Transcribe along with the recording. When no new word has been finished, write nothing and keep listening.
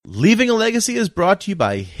Leaving a Legacy is brought to you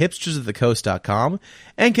by hipstersofthecoast.com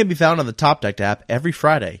and can be found on the Top Deck app every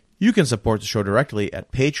Friday. You can support the show directly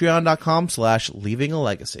at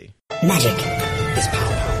patreon.com/leavingalegacy. Magic is power.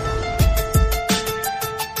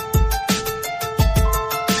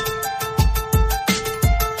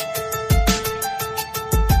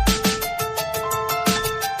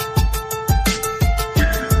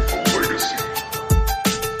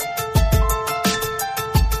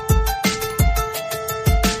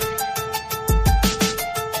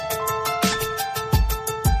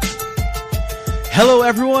 Hello,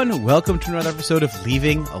 everyone. Welcome to another episode of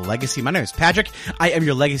Leaving a Legacy. My name is Patrick. I am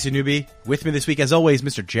your Legacy newbie. With me this week, as always,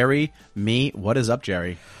 Mr. Jerry. Me. What is up,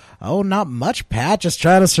 Jerry? Oh, not much, Pat. Just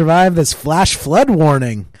trying to survive this flash flood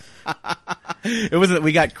warning.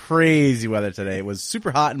 We got crazy weather today. It was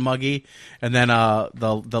super hot and muggy, and then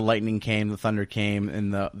the lightning came, the thunder came,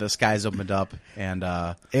 and the skies opened up and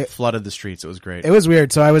it flooded the streets. It was great. It was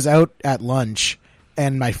weird. So I was out at lunch,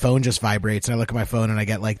 and my phone just vibrates, and I look at my phone, and I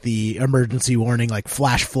get, like, the emergency warning, like,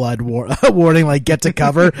 flash flood warning, like, get to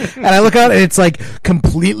cover. And I look out, and it's, like,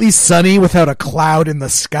 completely sunny without a cloud in the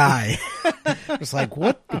sky. It's like,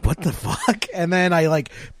 what the fuck? And then I,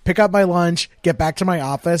 like, pick up my lunch, get back to my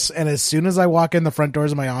office, and as soon as I walk in the front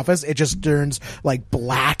doors of my office, it just turns, like,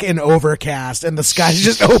 black and overcast, and the skies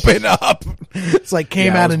just open up. It's like,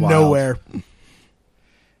 came out of nowhere.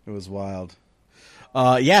 It was wild.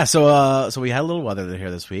 So we had a little weather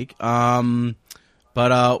here this week. But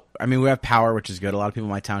I mean, we have power, which is good. A lot of people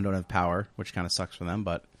in my town don't have power, which kind of sucks for them,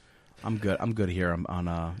 but I'm good. I'm good here in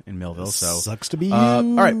Millville, so. Sucks to be you.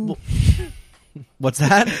 All right. Well, what's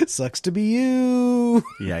that? Sucks to be you.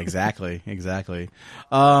 Yeah, exactly.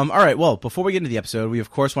 All right. Well, before we get into the episode, we of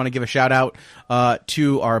course want to give a shout out,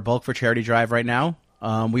 to our bulk for charity drive right now.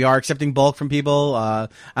 We are accepting bulk from people. I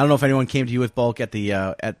don't know if anyone came to you with bulk at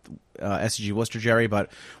the, SCG Worcester, Jerry, but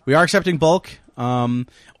we are accepting bulk,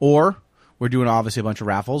 or we're doing obviously a bunch of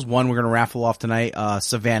raffles. One we're going to raffle off tonight,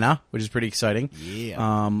 Savannah, which is pretty exciting.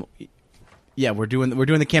 Yeah. We're doing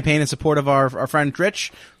the campaign in support of our friend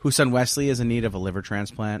Rich, whose son Wesley is in need of a liver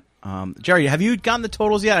transplant. Jerry, have you gotten the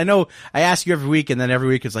totals yet? I know I ask you every week, and then every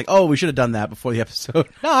week it's like, oh, we should have done that before the episode.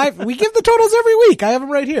 No, we give the totals every week. I have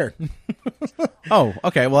them right here. Oh,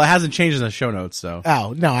 okay. Well, it hasn't changed in the show notes, so.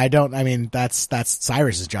 Oh, no, I don't. I mean, that's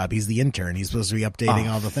Cyrus's job. He's the intern. He's supposed to be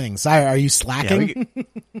updating all the things. Cyrus, are you slacking? Yeah,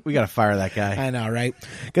 we got to fire that guy. I know, right?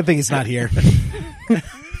 Good thing he's not here.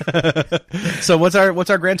 So what's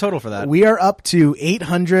our grand total for that? We are up to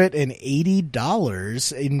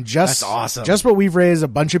 $880 in That's awesome. Just what we've raised. A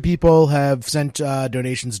bunch of people have sent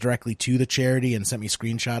donations directly to the charity and sent me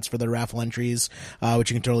screenshots for their raffle entries,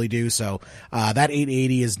 which you can totally do. So that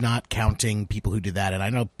 $880 is not counting people who did that, and I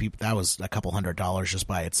know that was a couple $100 just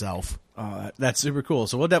by itself. That's super cool.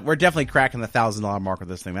 So we're definitely cracking the $1,000 mark with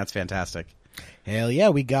this thing. That's fantastic. Hell yeah,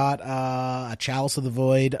 we got a Chalice of the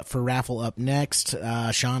Void for raffle up next.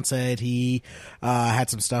 Sean said he had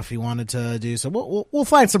some stuff he wanted to do, so we'll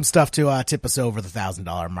find some stuff to tip us over the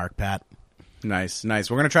 $1,000 mark, Pat. Nice.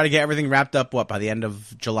 We're gonna try to get everything wrapped up. By the end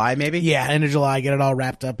of July, maybe? Yeah, end of July, get it all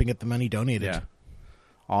wrapped up and get the money donated. Yeah.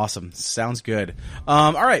 Awesome. Sounds good.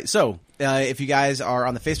 All right. So, if you guys are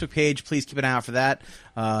on the Facebook page, please keep an eye out for that.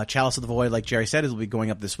 Chalice of the Void, like Jerry said, will be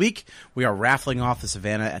going up this week. We are raffling off the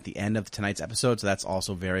Savannah at the end of tonight's episode, so that's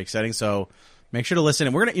also very exciting. So, make sure to listen.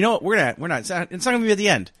 And we're not, it's not going to be at the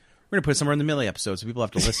end. We're going to put it somewhere in the middle of the episode, so people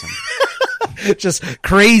have to listen. Just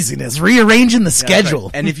craziness, rearranging the schedule.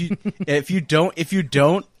 Right. And if you don't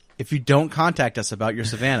contact us about your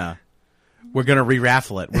Savannah, we're going to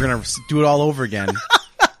re-raffle it. We're going to do it all over again.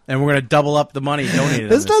 And we're going to double up the money donated.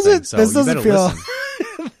 This doesn't feel.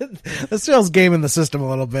 This feels gaming the system a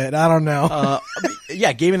little bit. I don't know.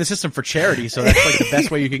 Yeah, gaming the system for charity. So that's like the best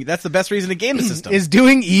way you can. That's the best reason to game the system. Is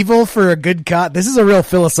doing evil for a good cause. This is a real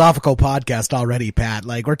philosophical podcast already, Pat.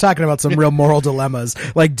 Like, we're talking about some real moral dilemmas,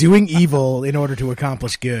 like doing evil in order to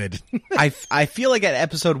accomplish good. I feel like at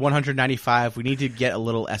episode 195, we need to get a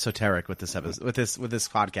little esoteric with this episode, with this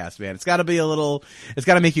podcast, man. It's got to be a little. It's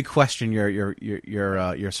got to make you question your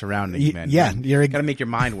surroundings, man. Yeah, you got to make your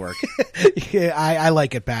mind work. Yeah, I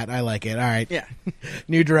like it, Pat. I like it. All right. Yeah.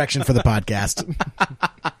 New direction for the podcast.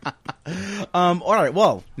 All right.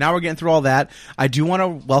 Well, now we're getting through all that. I do want to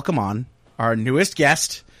welcome on our newest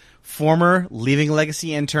guest, former Leaving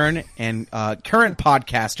Legacy intern and current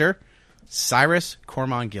podcaster, Cyrus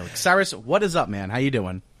Cormon-Gillick. Cyrus, what is up, man? How you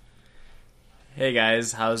doing? Hey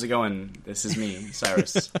guys, how's it going? This is me,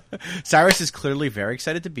 Cyrus. Cyrus is clearly very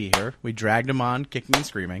excited to be here. We dragged him on, kicking and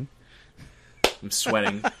screaming. I'm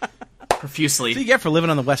sweating profusely. What do you get for living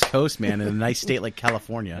on the West Coast, man, in a nice state like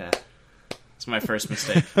California? Yeah. It's my first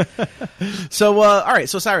mistake. So, all right.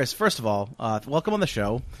 So, Cyrus, first of all, welcome on the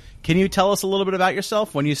show. Can you tell us a little bit about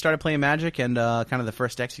yourself, when you started playing Magic, and kind of the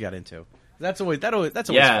first decks you got into? That's always fun.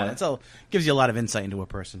 That's all gives you a lot of insight into a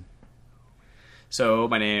person. So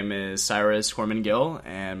my name is Cyrus Horman Gill,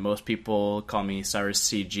 and most people call me Cyrus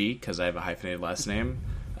CG because I have a hyphenated last name.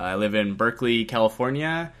 I live in Berkeley,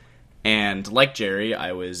 California, and like Jerry,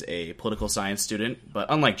 I was a political science student. But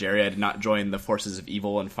unlike Jerry, I did not join the forces of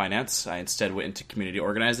evil and finance. I instead went into community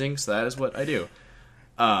organizing, so that is what I do.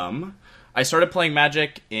 I started playing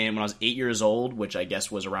Magic when I was 8 years old, which I guess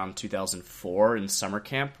was around 2004 in summer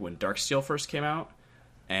camp when Darksteel first came out.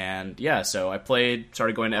 And yeah, so I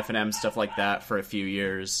started going to FNM, stuff like that for a few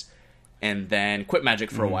years, and then quit Magic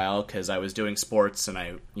for a while because I was doing sports, and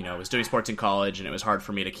I was doing sports in college, and it was hard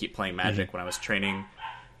for me to keep playing Magic when I was training.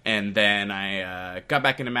 And then I got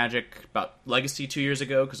back into Magic about Legacy 2 years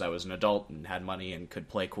ago because I was an adult and had money and could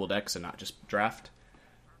play cool decks and not just draft.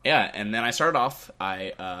 Yeah, and then I started off,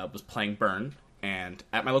 I was playing Burn, and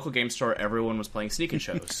at my local game store, everyone was playing Sneak and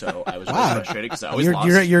Shows, so I was really frustrated because I always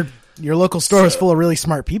lost. Your local store is full of really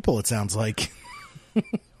smart people, it sounds like.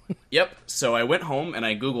 Yep, so I went home and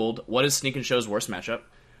I Googled, what is Sneak and Show's worst matchup?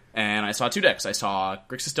 And I saw two decks. I saw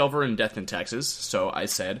Grixis Delver and Death in Texas, so I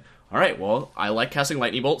said, all right, well, I like casting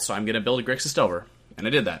Lightning Bolt, so I'm going to build a Grixis Delver. And I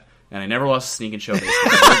did that. And I never lost a Sneak and Show.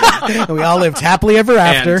 We all lived happily ever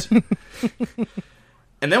after.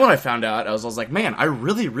 And then when I found out, I was like, man, I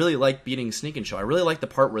really, really like beating Sneak and Show. I really like the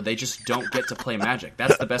part where they just don't get to play Magic.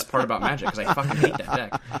 That's the best part about Magic, because I fucking hate that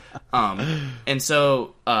deck. And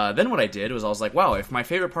so then what I did was I was like, wow, if my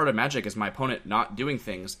favorite part of Magic is my opponent not doing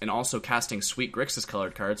things and also casting sweet Grixis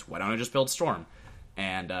colored cards, why don't I just build Storm?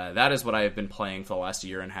 And that is what I have been playing for the last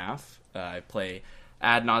year and a half. I play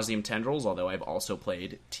Ad Nauseam Tendrils, although I've also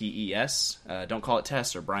played TES. Don't call it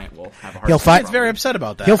Tess, or Bryant will have a hard time. He's very upset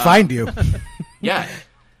about that. He'll find you. Yeah.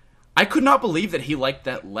 I could not believe that he liked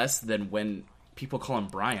that less than when people call him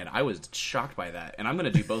Brian. I was shocked by that, and I'm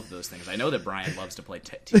going to do both of those things. I know that Brian loves to play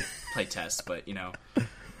Tess, but,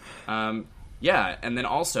 yeah. And then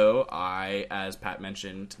also, I, as Pat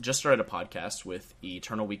mentioned, just started a podcast with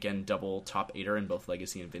Eternal Weekend double top 8er in both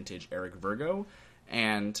Legacy and Vintage, Eric Virgo,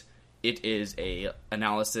 and it is a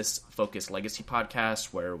analysis-focused Legacy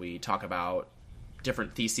podcast where we talk about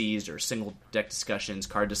different theses or single deck discussions,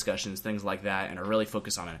 card discussions, things like that, and are really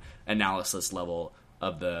focused on an analysis level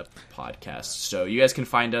of the podcast. So you guys can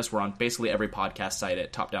find us. We're on basically every podcast site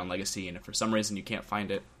at Top Down Legacy, and if for some reason you can't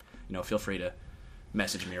find it, feel free to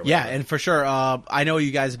message me or whatever. Yeah, and for sure, I know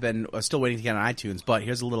you guys have been still waiting to get on iTunes, but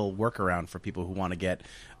here's a little workaround for people who want to get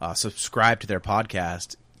subscribed to their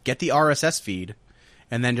podcast. Get the RSS feed,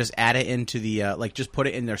 and then just add it into the just put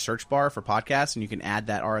it in their search bar for podcasts, and you can add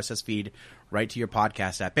that RSS feed right to your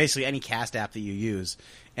podcast app, basically any cast app that you use.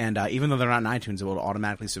 And even though they're not in iTunes, it will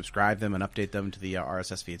automatically subscribe them and update them to the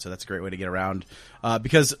RSS feed. So that's a great way to get around.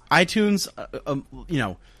 Because iTunes,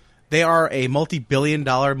 they are a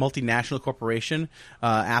multi-billion-dollar multinational corporation,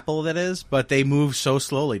 Apple that is, but they move so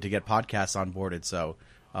slowly to get podcasts onboarded. So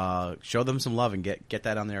show them some love and get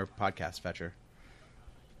that on their podcast fetcher.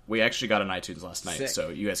 We actually got on iTunes last night, so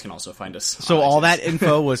you guys can also find us. So all iTunes. That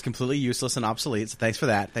info was completely useless and obsolete. So thanks for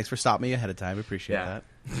that. Thanks for stopping me ahead of time. I appreciate that.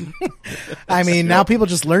 I mean, now people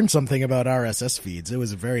just learned something about RSS feeds. It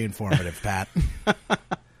was very informative, Pat.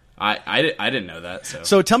 I didn't know that.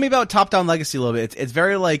 So tell me about Top Down Legacy a little bit. It's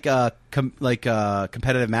very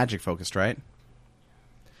competitive Magic focused, right?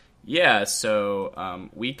 Yeah, so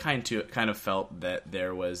we kind of felt that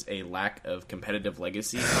there was a lack of competitive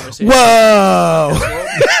Legacy conversation. Whoa!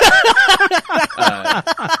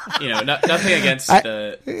 Nothing against both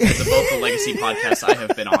the Legacy podcasts I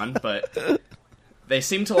have been on, but they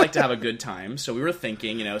seem to like to have a good time. So we were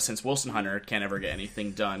thinking, since Wilson Hunter can't ever get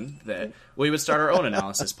anything done, that we would start our own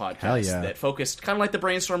analysis podcast that focused kind of like the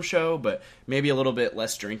Brainstorm show, but maybe a little bit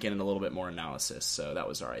less drinking and a little bit more analysis. So that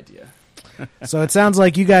was our idea. So it sounds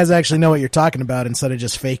like you guys actually know what you're talking about instead of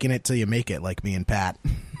just faking it till you make it, like me and Pat.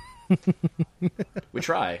 We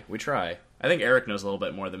try. I think Eric knows a little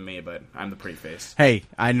bit more than me, but I'm the pretty face. Hey,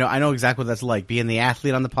 I know exactly what that's like. Being the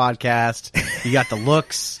athlete on the podcast, you got the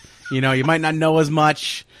looks. You might not know as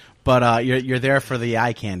much, but you're there for the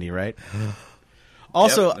eye candy, right?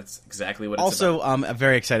 Also, yep, that's exactly what it's about. I'm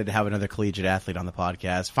very excited to have another collegiate athlete on the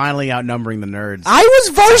podcast. Finally outnumbering the nerds. I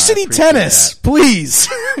was varsity tennis, please.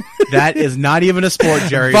 That is not even a sport,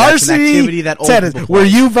 Jerry. Varsity That's an activity that old tennis. people play. Were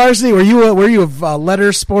you varsity? Were you a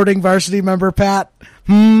letter sporting varsity member, Pat?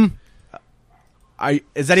 Is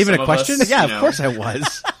that even a question? Us, yeah, of course I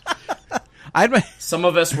was. Some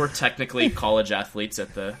of us were technically college athletes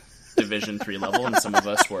at the Division III level, and some of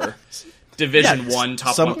us were Division 1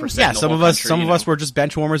 top 1%. Yeah, in the some whole of us, country, some you of know? us were just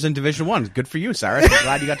bench warmers in Division 1. Good for you, Cyrus. I'm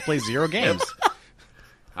glad you got to play 0 games.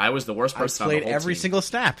 I was the worst I person on the played whole every team. single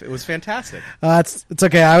snap. It was fantastic. It's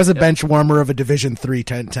okay. I was a bench warmer of a Division 3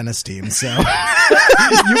 tennis team, so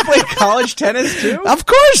You played college tennis too? of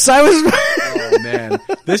course I was. Oh man,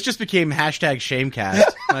 this just became #Shamecast.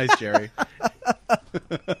 Nice, Jerry.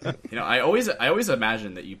 You know, I always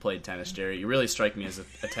imagined that you played tennis, Jerry. You really strike me as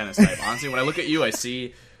a tennis type. Honestly, when I look at you, I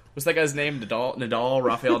see what's that guy's name? Nadal,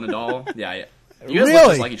 Rafael Nadal. Yeah, you guys look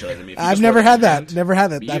just like each other to me. If you I've just never look had at that. Never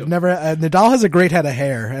had that. you. I've never. Nadal has a great head of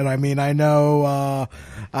hair, and I mean, I know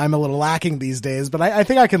I'm a little lacking these days, but I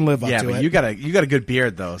think I can live up Yeah, to but it. you got a good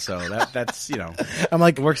beard though, so that's I'm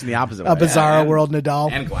like it works in the opposite a way. bizarro and- world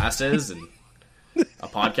Nadal. and glasses and a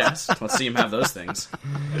podcast. Let's see him have those things.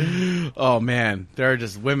 Oh man, there are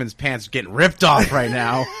just women's pants getting ripped off right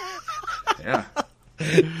now. Yeah,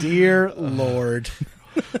 Dear Lord.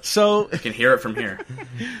 So you can hear it from here.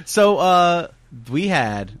 we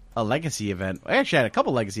had a legacy event. I actually had a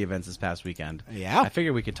couple legacy events this past weekend. Yeah. I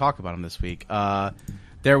figured we could talk about them this week.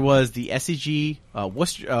 There was the SCG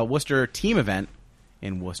Worcester team event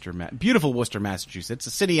in Worcester, beautiful Worcester, Massachusetts.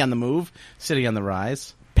 A city on the move, city on the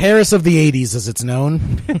rise. Paris of the 80s, as it's known.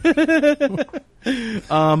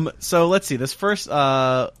 So let's see. This first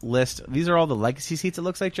list, these are all the legacy seats, it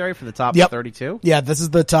looks like, Jerry, for the top Yep. 32. Yeah, this is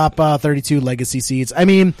the top 32 legacy seats. I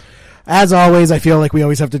mean, as always, I feel like we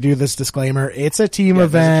always have to do this disclaimer. It's a team Yeah,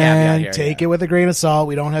 there's a caveat event. here, Take yeah. it with a grain of salt.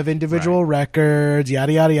 We don't have individual records,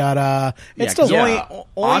 yada, yada, yada. Yeah, It's still 'cause only- On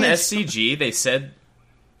only- SCG, they said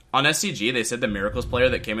the Miracles player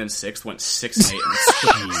that came in 6th went 6-8 in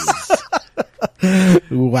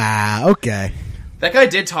the wow. Okay. That guy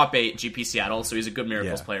did top 8 GP Seattle, so he's a good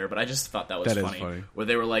Miracles Yeah. player, but I just thought that was That is funny. funny. Where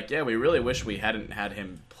they were like, yeah, we really wish we hadn't had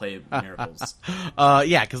him play Miracles.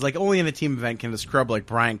 Yeah, because like only in the team event can a scrub like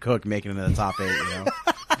Brian Cook make it into the top 8. You know,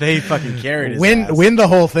 they fucking carried his ass. Win the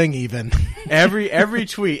whole thing even. every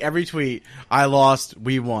tweet. I lost,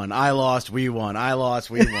 we won. I lost, we won. I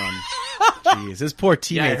lost, we won. Jeez, his poor Yeah,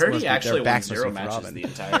 I teammates. heard must he be- actually their won backs must 0 be matches throbbing. the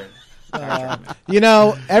entire tournament. You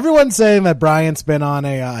know, everyone's saying that Bryant's been on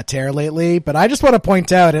a tear lately, but I just want to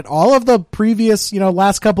point out at all of the previous,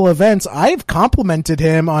 last couple events, I've complimented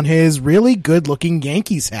him on his really good looking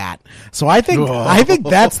Yankees hat. So I think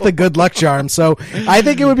that's the good luck charm. So I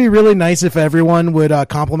think it would be really nice if everyone would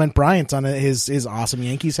compliment Bryant on his awesome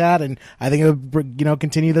Yankees hat, and I think it would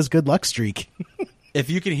continue this good luck streak. If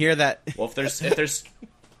you can hear that, Well, if there's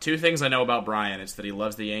two things I know about Brian, it's that he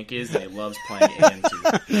loves the Yankees and he loves playing Yankees.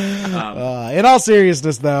 In all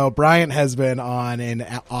seriousness, though, Bryant has been on an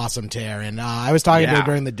awesome tear, and I was talking to him Yeah.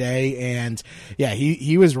 during the day, and yeah,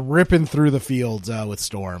 he was ripping through the fields with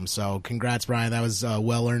Storm. So, congrats, Bryant. That was a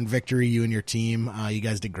well-earned victory. You and your team, you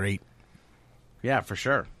guys did great. yeah, for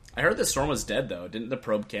sure. I heard the Storm was dead, though. Didn't the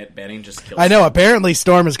probe banning just kill I know. Storm? Apparently,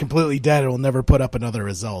 Storm is completely dead and will never put up another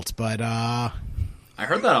result. But I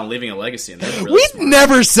heard that on Leaving a Legacy, and they're really we smart.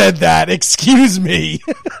 never said that. Excuse me.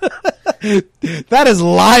 That is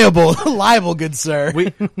liable, good sir.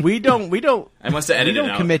 We don't I must have we edited it don't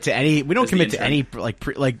out. commit to any we don't As the commit to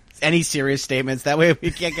intern. any any serious statements. That way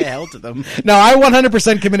we can't get held to them. No, I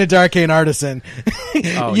 100% committed to Arcane Artisan.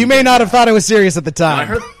 Oh, you you may did, not have thought it was serious at the I time.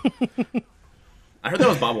 heard that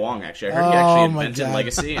was Bob Wong. Actually, I heard he Oh, actually my invented God.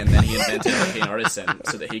 Legacy, and then he invented Arcane Artisan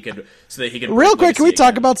so that he could. Real quick, can we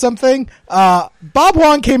talk about something? Bob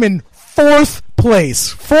Wong came in fourth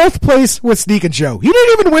place with Sneak and Show. He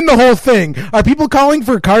didn't even win the whole thing. Are people calling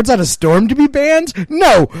for cards out of Storm to be banned?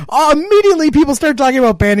 No. Immediately people start talking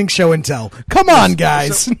about banning Show and Tell. Come on,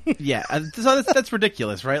 guys. So, yeah, so that's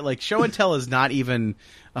ridiculous, right? Like show and tell is not even.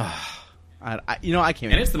 I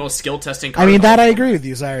can't. And it's the most skill testing. I mean, that I agree with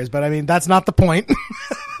you, Cyrus, but I mean, that's not the point.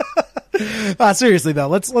 Seriously though,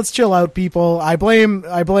 let's chill out, people. I blame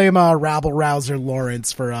rabble rouser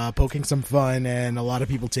Lawrence for poking some fun and a lot of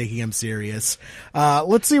people taking him serious.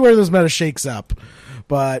 Let's see where this meta shakes up,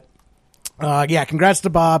 but. Yeah, congrats to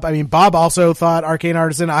Bob. I mean, Bob also thought Arcane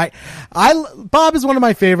Artisan. Bob is one of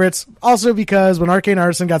my favorites. Also because when Arcane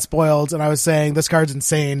Artisan got spoiled and I was saying this card's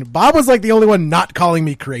insane, Bob was like the only one not calling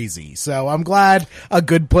me crazy. So I'm glad a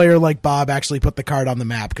good player like Bob actually put the card on the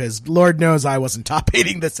map because Lord knows I wasn't top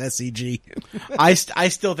 8ing this SCG. I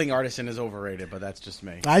still think Artisan is overrated, but that's just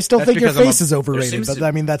me. I still That's think your because I'm face is overrated, seems but to- I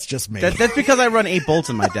mean, that's just me. That's because I run 8 bolts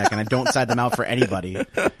in my deck and I don't side them out for anybody.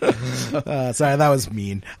 Sorry, that was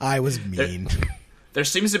mean. I was mean. There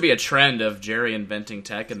seems to be a trend of Jerry inventing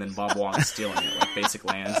tech and then Bob Wong stealing it, like Basic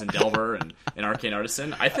Lands and Delver and Arcane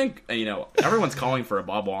Artisan. I think, everyone's calling for a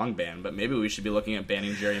Bob Wong ban, but maybe we should be looking at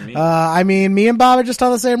banning Jerry and me. I mean, me and Bob are just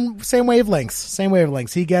on the same wavelengths. Same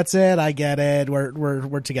wavelengths. He gets it, I get it.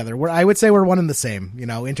 We're together. I would say we're one and the same.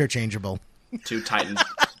 Interchangeable. Two titans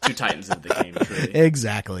of the game, truly.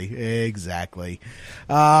 Exactly.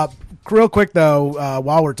 Real quick though,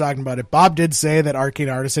 while we're talking about it, Bob did say that Arcane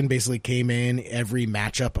Artisan basically came in every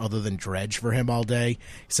matchup other than Dredge for him all day. He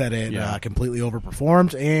said it completely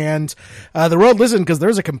overperformed, and the world listened because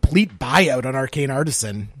there's a complete buyout on Arcane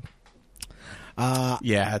Artisan.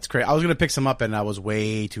 Yeah, that's great. I was going to pick some up, and I was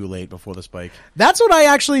way too late before the spike. That's what I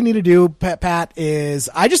actually need to do, Pat, is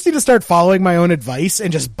I just need to start following my own advice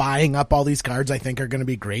and just buying up all these cards I think are going to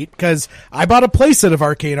be great, because I bought a playset of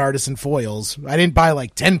Arcane Artisan foils. I didn't buy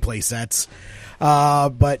like 10 playsets.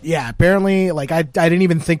 But yeah, apparently, like, I didn't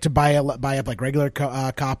even think to buy up like regular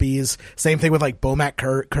copies. Same thing with like Bomat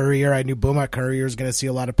Courier. I knew Bomat Courier was going to see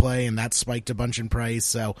a lot of play, and that spiked a bunch in price.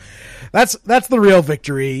 So that's the real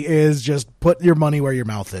victory, is just put your money where your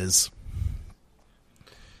mouth is.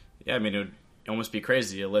 Yeah, I mean, it would almost be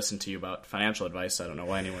crazy to listen to you about financial advice. I don't know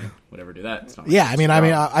why anyone would ever do that. It's not like yeah, I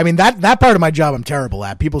mean that part of my job I'm terrible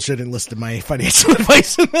at. People shouldn't listen to my financial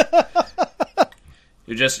advice.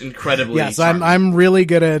 You're just incredibly. Yes, I'm really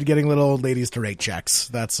good at getting little old ladies to write checks.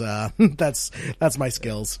 That's my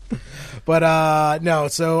skills. But no,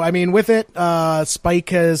 so I mean, with it, Spike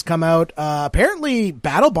has come out. Apparently,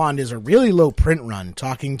 Battle Bond is a really low print run.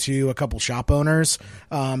 Talking to a couple shop owners,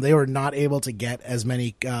 they were not able to get as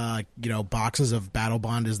many boxes of Battle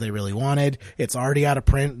Bond as they really wanted. It's already out of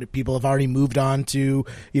print. People have already moved on to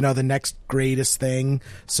the next greatest thing.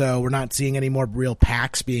 So we're not seeing any more real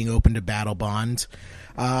packs being opened to Battle Bond.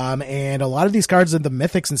 And a lot of these cards in the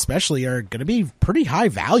Mythics especially are going to be pretty high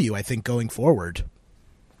value, I think, going forward.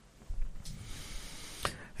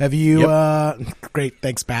 Have you, great.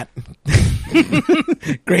 Thanks, Pat.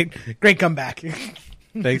 great comeback.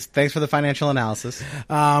 Thanks for the financial analysis.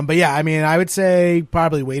 But yeah, I mean, I would say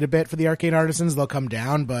probably wait a bit for the Arcane Artisans. They'll come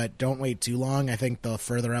down, but don't wait too long. I think the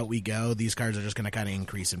further out we go, these cards are just going to kind of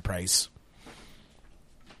increase in price.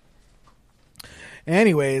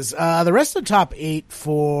 Anyways, the rest of the top 8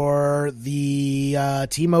 for the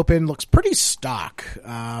Team Open looks pretty stock.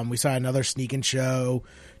 We saw another Sneak and Show,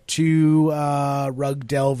 2 Rug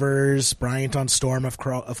Delvers, Bryant on Storm, of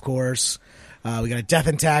course. We got a Death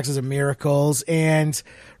and Taxes of Miracles, and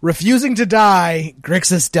Refusing to Die,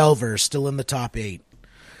 Grixis Delver, still in the top 8.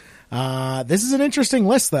 This is an interesting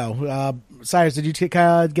list, though. Cyrus, did you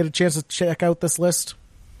get a chance to check out this list?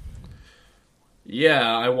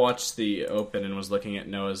 Yeah, I watched the Open and was looking at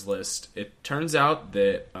Noah's list. It turns out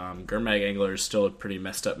that Gurmag Angler is still a pretty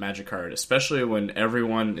messed up Magic card, especially when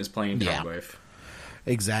everyone is playing Tarmogoyf.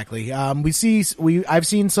 Exactly. I've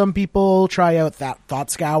seen some people try out that Thought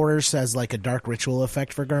Scours as like a Dark Ritual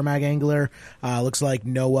effect for Gurmag Angler. Looks like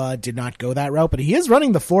Noah did not go that route, but he is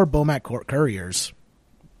running the 4 Bomat Couriers.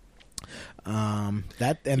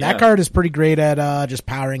 That card is pretty great at just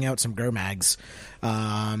powering out some Gurmags.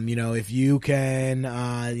 If you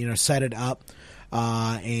can set it up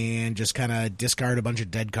and just kind of discard a bunch of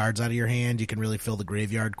dead cards out of your hand, you can really fill the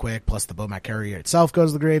graveyard quick. Plus the Bomat Courier itself goes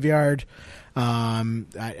to the graveyard. I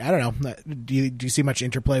don't know. Do you see much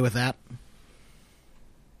interplay with that?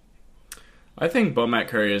 I think Bomat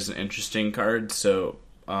Courier is an interesting card. So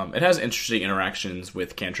it has interesting interactions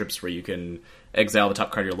with cantrips where you can exile the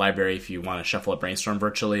top card of your library if you want to shuffle a Brainstorm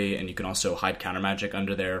virtually, and you can also hide counter magic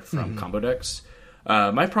under there from combo decks.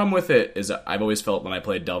 My problem with it is I've always felt when I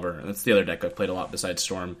played Delver, and that's the other deck I've played a lot besides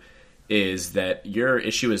Storm, is that your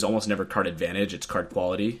issue is almost never card advantage, it's card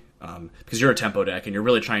quality. Because you're a tempo deck and you're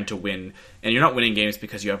really trying to win, and you're not winning games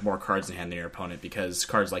because you have more cards in hand than your opponent, because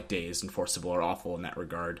cards like Dazed and Forcible are awful in that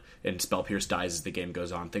regard, and Spell Pierce dies as the game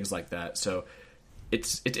goes on, things like that. So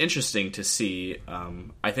it's interesting to see.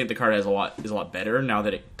 I think the card is a lot better now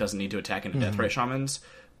that it doesn't need to attack into Deathrite Shamans.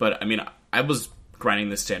 But I mean, I was grinding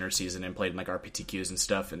this standard season and played in like RPTQs and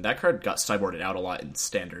stuff, and that card got sideboarded out a lot in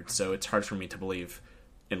standard, so it's hard for me to believe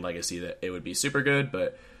in Legacy that it would be super good.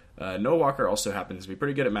 But Noah Walker also happens to be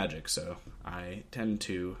pretty good at Magic, so I tend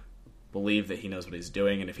to believe that he knows what he's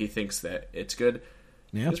doing, and if he thinks that it's good,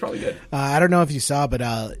 it's probably good. I don't know if you saw, but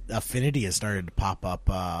Affinity has started to pop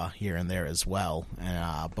up here and there as well.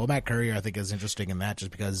 And Bomat Courier, I think, is interesting in that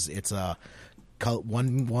just because it's a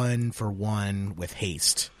 1/1 for 1 with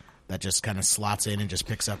haste that just kind of slots in and just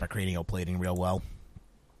picks up a cranial plating real well.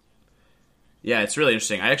 Yeah, it's really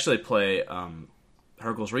interesting. I actually play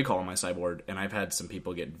Hurkyl's Recall on my sideboard, and I've had some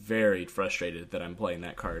people get very frustrated that I'm playing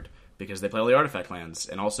that card because they play all the artifact lands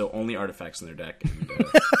and also only artifacts in their deck. And,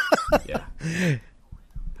 yeah.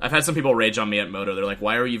 I've had some people rage on me at Moto. They're like,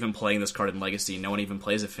 why are you even playing this card in Legacy? No one even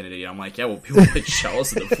plays Affinity. I'm like, yeah, well, people play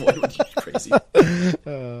Chalice of the Void. What are you crazy?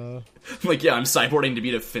 I'm like, yeah, I'm sideboarding to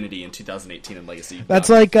beat Affinity in 2018 in Legacy. That's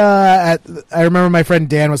like, I remember my friend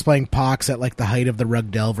Dan was playing Pox at like the height of the Rug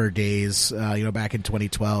Delver days, back in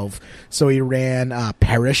 2012. So he ran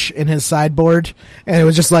Perish in his sideboard, and it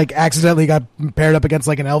was just like accidentally got paired up against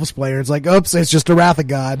like an Elves player. It's like, oops, it's just a Wrath of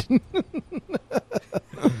God.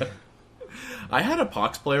 I had a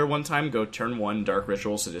Pox player one time go turn 1 Dark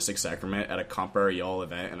Ritual Sadistic Sacrament at a Comprar Y'all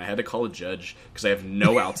event, and I had to call a judge because I have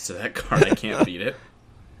no outs to that card. I can't beat it.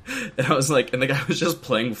 And I was like, and the guy was just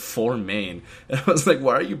playing 4 main. And I was like,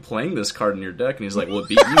 why are you playing this card in your deck? And he's like, well, it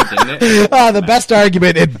beat you, didn't it? The best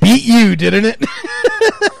argument, it beat you, didn't it?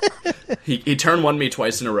 He turn 1 me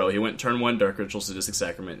twice in a row. He went turn 1 Dark Ritual Sadistic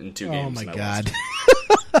Sacrament in 2 games. Oh my god.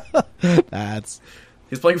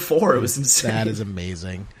 He's playing 4. It was insane. That is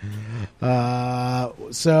amazing.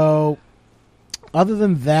 So, other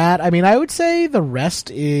than that, I mean, I would say the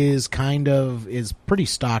rest is pretty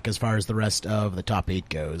stock as far as the rest of the top 8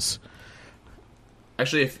 goes.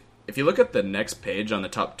 Actually, if you look at the next page on the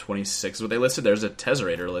top 26, what they listed, there's a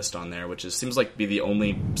Tezzerator list on there, which seems like to be the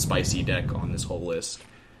only spicy deck on this whole list.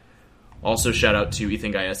 Also, shout out to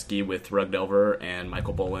Ethan Gajewski with Rug Delver and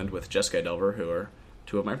Michael Boland with Jeskai Delver, who are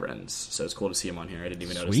 2 of my friends, so it's cool to see him on here. I didn't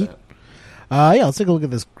even notice that. Yeah, let's take a look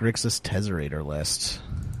at this Grixis Tezzerator list.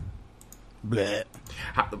 Blech.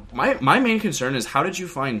 My main concern is, how did you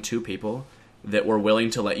find 2 people that were willing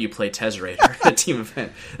to let you play Tezzerator at a team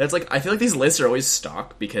event? That's like, I feel like these lists are always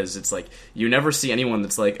stock, because it's like, you never see anyone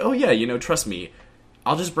that's like, oh yeah, trust me,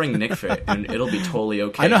 I'll just bring Nick Fit and it'll be totally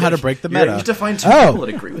okay. I know how to break the meta. You have to find 2 people that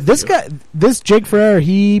agree with you. This Jake Ferrer,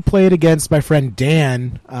 he played against my friend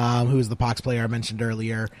Dan, who is the Pox player I mentioned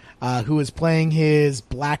earlier, who was playing his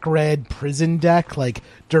black-red prison deck, like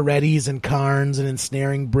Durettis and Karns and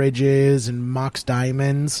Ensnaring Bridges and Mox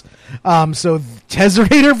Diamonds. So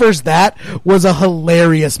Tezzerator versus that was a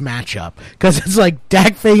hilarious matchup, because it's like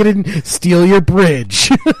Dak Faden, steal your bridge.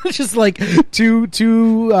 Just like two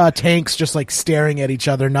tanks just like staring at each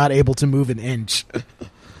other, not able to move an inch.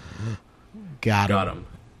 Got him.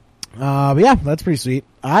 But yeah, that's pretty sweet.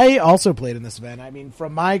 I also played in this event. I mean,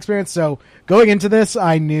 from my experience, so going into this,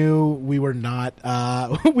 I knew we were not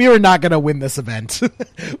going to win this event.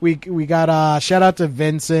 we got shout out to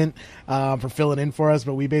Vincent for filling in for us,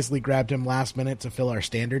 but we basically grabbed him last minute to fill our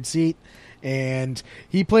standard seat, and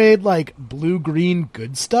he played like blue-green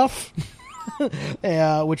good stuff.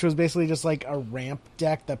 Which was basically just like a ramp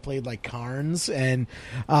deck that played like Karns, and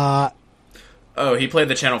he played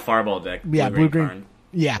the Channel Fireball deck. Yeah, blue-green.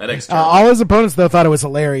 Yeah, all his opponents though thought it was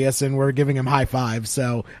hilarious, and were giving him high fives.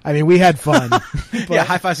 So I mean, we had fun. Yeah,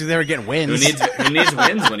 high fives because they were getting wins. Who needs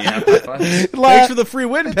wins when you have high fives? Thanks for the free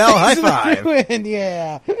win, pal. High five. Win,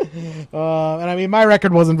 yeah. And I mean, my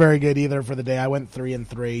record wasn't very good either for the day. I went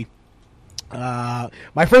 3-3.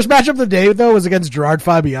 My first matchup of the day though was against Gerard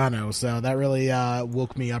Fabiano, so that really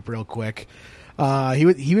woke me up real quick.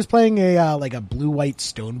 He was playing a blue-white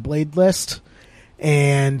Stoneblade list.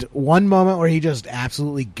 And one moment where he just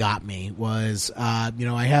absolutely got me was, I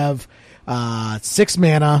have 6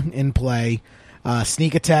 mana in play,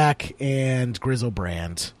 Sneak Attack, and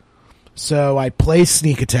Grizzlebrand. So I play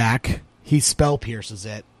Sneak Attack, he Spell Pierces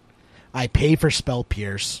it, I pay for Spell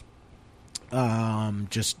Pierce,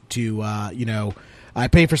 just to, I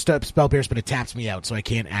pay for Spell Pierce, but it taps me out, so I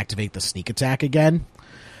can't activate the Sneak Attack again.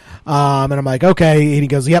 And I'm like, okay. And he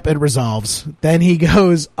goes, yep, it resolves. Then he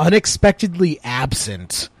goes unexpectedly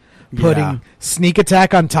absent, putting Sneak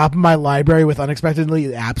Attack on top of my library with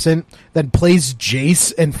unexpectedly absent, then plays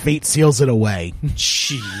Jace and Fate Seals it away.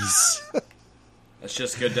 Jeez. That's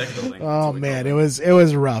just good deck building. Oh man, it was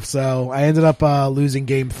rough. So I ended up losing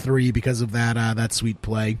game 3 because of that sweet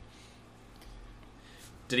play.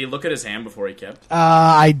 Did he look at his hand before he kept?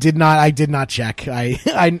 I did not check.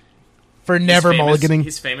 I for never mulliganing.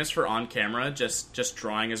 He's famous for on camera just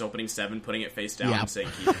drawing his opening 7, putting it face down, and saying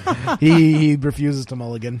keep. he refuses to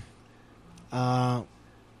mulligan.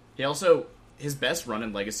 He also, his best run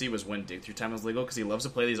in Legacy was when Dig Through Time was legal, because he loves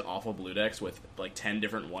to play these awful blue decks with like 10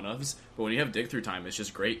 different one-ofs. But when you have Dig Through Time, it's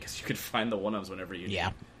just great because you could find the one-ofs whenever you need.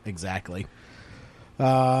 Yeah, exactly.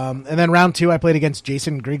 And then round 2, I played against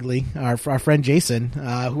Jason Grigley, our friend Jason,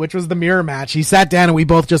 which was the mirror match. He sat down and we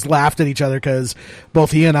both just laughed at each other because both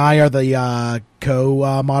he and I are the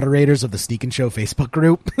co-moderators of the Sneak and Show Facebook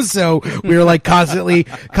group. So we were like constantly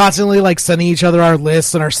like sending each other our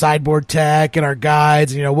lists and our sideboard tech and our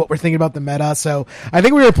guides, and what we're thinking about the meta. So I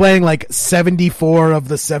think we were playing like 74 of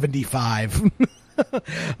the 75.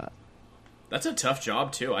 That's a tough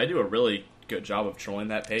job too. I do a really good job of trolling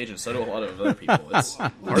that page, and so do a lot of other people. It's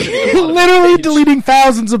hard to get a lot of Literally that page. deleting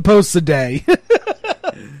thousands of posts a day.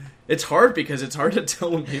 It's hard because it's hard to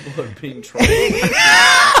tell when people are being trolled.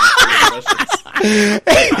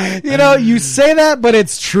 You know, you say that, but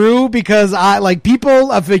it's true because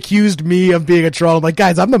people have accused me of being a troll. I'm like,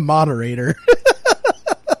 guys, I'm the moderator.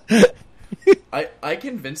 I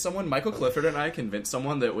convinced someone, Michael Clifford and I convinced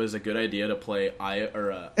someone that it was a good idea to play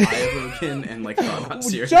Ayahuasca and like not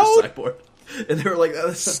serious sideboard. And they were like,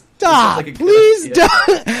 Stop, like please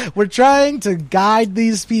don't. We're trying to guide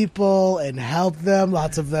these people and help them.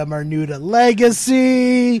 Lots of them are new to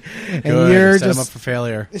Legacy. And you're set them up for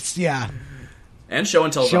failure. Yeah. And show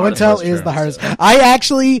and tell is the hardest. I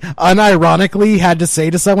actually, unironically, had to say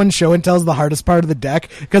to someone, show and tell is the hardest part of the deck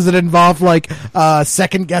because it involved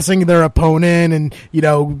second guessing their opponent and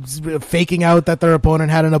faking out that their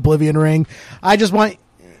opponent had an Oblivion Ring.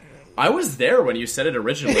 I was there when you said it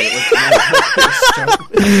originally.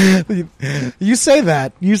 You say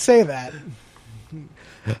that.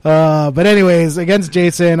 But anyways, against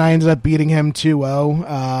Jason, I ended up beating him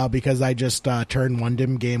 2-0 because I just turned one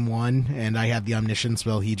him game one, and I had the Omniscience.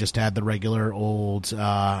 Well, he just had the regular old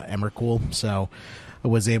Emrakul, so I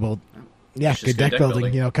was able. Yeah, good deck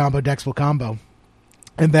building. Combo decks will combo.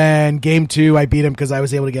 And then game two, I beat him because I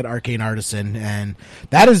was able to get Arcane Artisan, and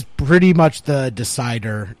that is pretty much the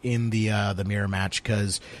decider in the mirror match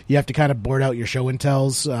because you have to kind of board out your show and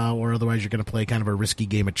tells, or otherwise you're going to play kind of a risky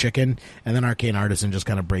game of chicken, and then Arcane Artisan just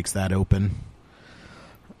kind of breaks that open.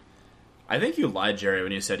 I think you lied, Jerry,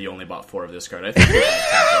 when you said you only bought 4 of this card. I think you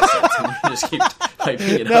just keep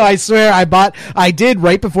hyping it up. No, I swear I did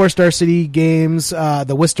right before Star City Games,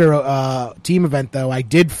 the Worcester team event, though. I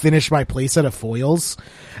did finish my playset of foils.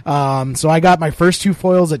 So I got my first 2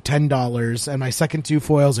 foils at $10 and my second 2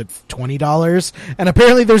 foils at $20. And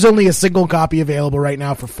apparently there's only a single copy available right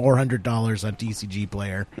now for $400 on TCG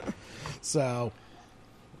Player. So.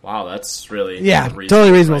 Wow, that's really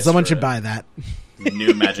totally reasonable. Someone should buy that.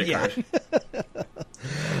 New Magic card.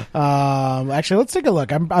 Actually, let's take a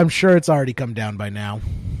look. I'm sure it's already come down by now.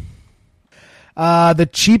 The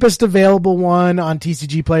cheapest available one on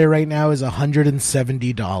TCG Player right now is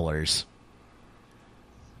 $170.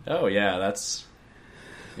 Oh yeah, that's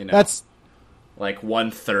that's like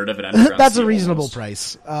 1/3 of an underground. That's seal a reasonable almost.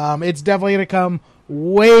 price. It's definitely going to come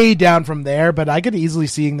way down from there, but I could easily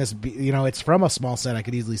seeing this. It's from a small set. I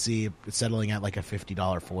could easily see it settling at like a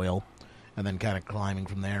 $50 foil. And then kind of climbing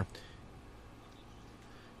from there.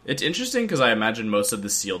 It's interesting because I imagine most of the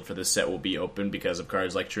sealed for this set will be open because of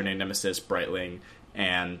cards like True Name Nemesis, Brightling,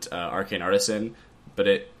 and Arcane Artisan. But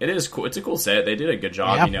it is cool. It's a cool set. They did a good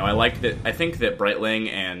job. Yeah. I like that. I think that Brightling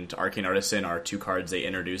and Arcane Artisan are 2 cards they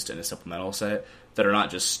introduced in a supplemental set that are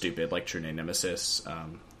not just stupid like True Name Nemesis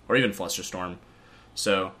or even Flusterstorm.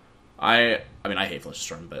 So I hate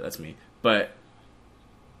Flusterstorm, but that's me. But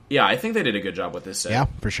yeah, I think they did a good job with this set. Yeah,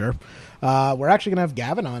 for sure. We're actually going to have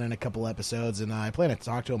Gavin on in a couple episodes, and I plan to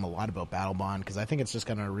talk to him a lot about Battle Bond because I think it's just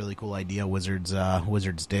kind of a really cool idea Wizards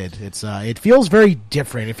did. It feels very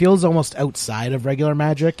different. It feels almost outside of regular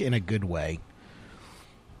Magic in a good way.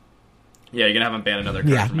 Yeah, you're gonna have him ban another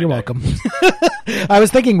card. Yeah, from my you're deck. welcome. I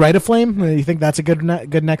was thinking Rite of Flame. You think that's a good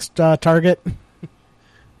next target?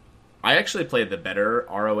 I actually played the better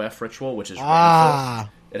ROF ritual, which is Rainfall.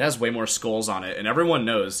 It has way more skulls on it, and everyone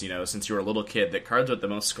knows, since you were a little kid, that cards with the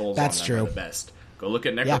most skulls on them are the best. Go look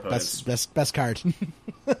at Necropotence. Yeah, best card.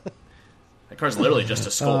 That card's literally just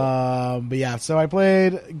a skull. But yeah, so I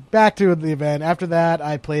played back to the event. After that,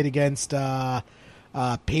 I played against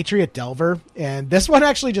Patriot Delver, and this one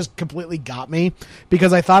actually just completely got me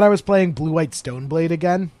because I thought I was playing Blue-White Stoneblade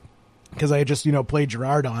again because I had just, played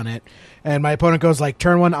Gerard on it, and my opponent goes like,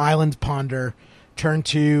 turn 1 Island Ponder, turn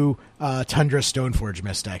 2 Tundra Stoneforge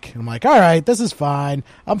Mystic. And I'm like, all right, this is fine.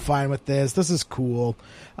 I'm fine with this. This is cool.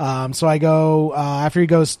 So I go, after he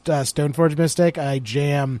goes Stoneforge Mystic, I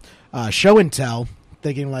jam Show and Tell,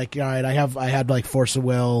 thinking like, all right, I had like Force of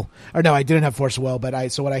Will. Or no, I didn't have Force of Will, but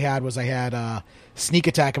what I had Sneak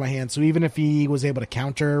Attack in my hand. So even if he was able to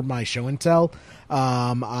counter my Show and Tell,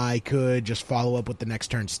 I could just follow up with the next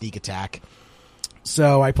turn Sneak Attack.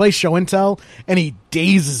 So I play Show and Tell, and he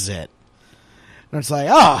dazes it. And it's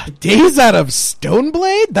like, daze out of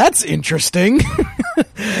Stoneblade? That's interesting.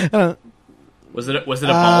 Was it a bald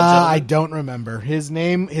gentleman? I don't remember. His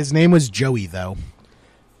name was Joey, though.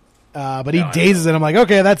 But he dazes it. I'm like,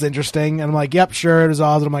 okay, that's interesting. And I'm like, yep, sure, it was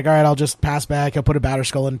Oz. And I'm like, all right, I'll just pass back. I'll put a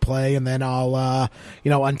Batterskull in play, and then I'll,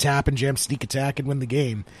 untap and jam Sneak Attack and win the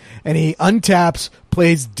game. And he untaps,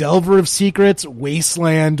 plays Delver of Secrets,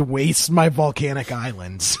 Wasteland, wastes my Volcanic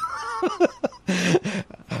Islands.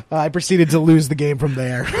 I proceeded to lose the game from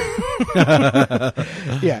there.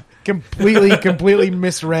 Yeah, completely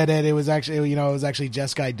misread it. It was actually,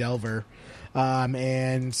 Jeskai Delver.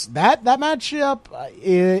 And that matchup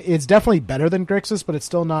is definitely better than Grixis, but it's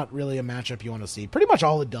still not really a matchup you want to see. Pretty much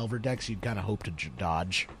all the Delver decks you'd kind of hope to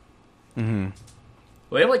dodge. Mm-hmm.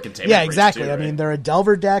 Well, they have like containment. Yeah, exactly. Too, right? I mean, they're a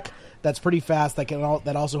Delver deck that's pretty fast.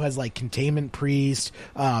 That also has like Containment Priest,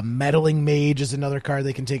 Meddling Mage is another card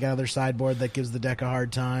they can take out of their sideboard that gives the deck a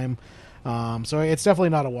hard time. So it's definitely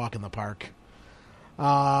not a walk in the park.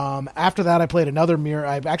 After that, I played another mirror.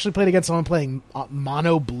 I actually played against someone playing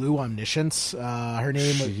Mono Blue Omniscience. Her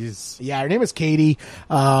name is Katie.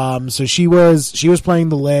 So she was playing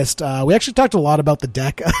the list. We actually talked a lot about the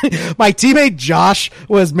deck. My teammate Josh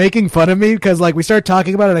was making fun of me because like we started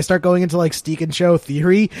talking about it. I start going into like Steak and Show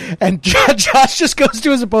theory, and Josh just goes to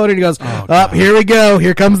his opponent and he goes, here we go.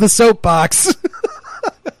 Here comes the soapbox.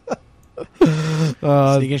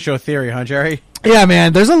 Steak and Show theory, huh, Jerry? Yeah,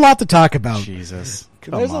 man. There's a lot to talk about. Jesus.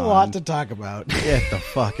 There's a lot to talk about. Get the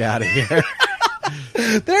fuck out of here.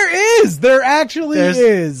 There is. There actually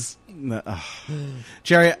is. No,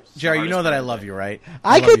 Jerry, you know that I love you, right?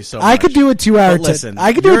 I love you so much. I could do a 2-hour. Listen,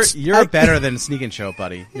 I could do it. You're better than Sneak and Show,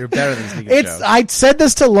 buddy. You're better than Sneak and Show. I said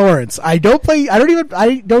this to Lawrence. I don't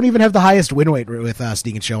even have the highest win rate with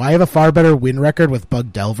Sneak and Show. I have a far better win record with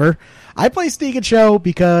Bug Delver. I play Sneak and Show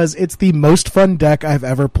because it's the most fun deck I've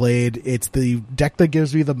ever played. It's the deck that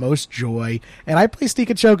gives me the most joy, and I play Sneak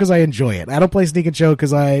and Show because I enjoy it. I don't play Sneak and Show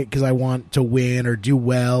because I want to win or do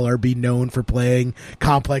well or be known for playing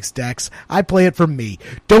complex decks. I play it for me.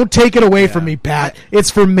 Don't take it away from me, Pat.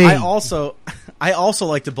 It's for me. I also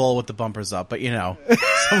like to bowl with the bumpers up, but some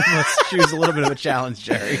of us choose a little bit of a challenge,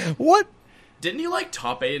 Jerry. What? Didn't you like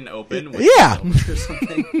top 8 and open? With Yeah. or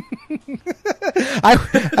something?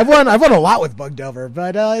 I've won a lot with Bug Delver,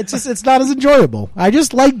 but it's not as enjoyable. I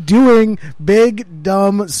just like doing big,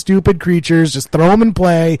 dumb, stupid creatures. Just throw them in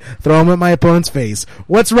play, throw them at my opponent's face.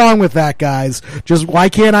 What's wrong with that, guys? Just why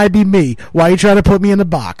can't I be me? Why are you trying to put me in the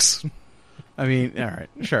box? I mean, all right,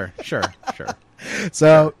 sure.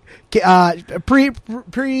 So,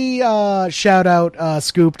 shout out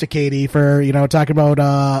Scoop to Katie for talking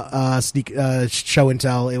about sneak show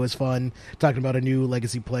intel. It was fun talking about a new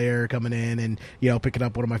legacy player coming in and picking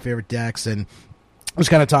up one of my favorite decks, and I was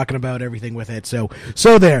kind of talking about everything with it. So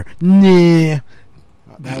there, that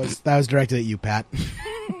was directed at you, Pat.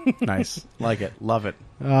 Nice, like it, love it.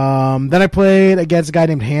 Then I played against a guy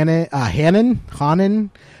named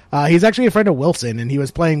Hannon. He's actually a friend of Wilson, and he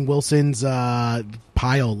was playing Wilson's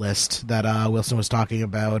pile list that Wilson was talking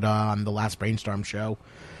about on the last Brainstorm show.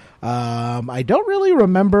 I don't really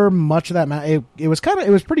remember much of that match. It was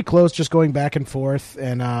pretty close, just going back and forth,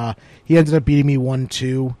 and he ended up beating me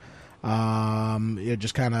 1-2. It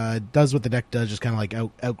just kind of does what the deck does, just kind of like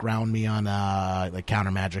outground me on like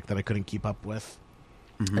counter magic that I couldn't keep up with.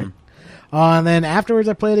 Mm-hmm. And then afterwards,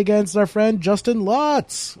 I played against our friend Justin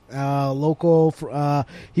Lutz, local.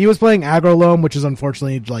 He was playing Aggro Loam, which is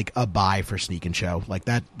unfortunately like a bye for Sneak and Show. Like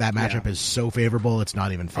that matchup is so favorable, it's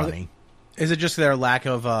not even funny. Is it just their lack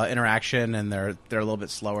of interaction, and they're a little bit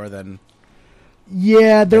slower than?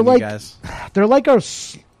 Yeah, they're like guys? They're like they're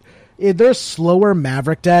a slower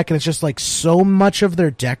Maverick deck, and it's just like so much of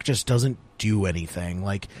their deck just doesn't do anything.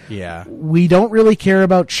 Like, yeah, we don't really care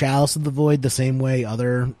about Chalice of the Void the same way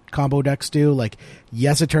other combo decks do. Like,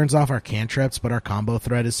 yes, it turns off our cantrips, but our combo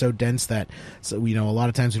thread is so dense that a lot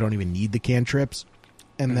of times we don't even need the cantrips.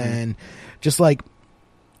 And then just like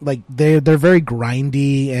they're very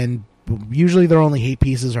grindy, and usually their only hate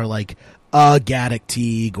pieces are like a Gaddock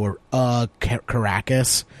Teague or a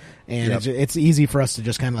Caracas. And it's easy for us to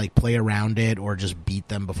just kind of like play around it or just beat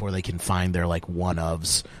them before they can find their like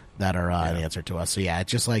one-ofs that are an answer to us. So yeah,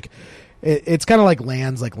 it's just like it's kind of like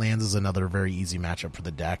lands. Like lands is another very easy matchup for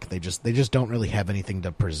the deck. They just don't really have anything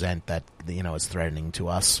to present that is threatening to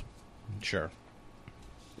us. Sure.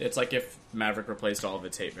 It's like if Maverick replaced all of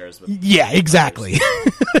its hate pairs with exactly.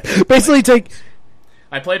 Basically,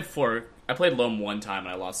 I played Loam one time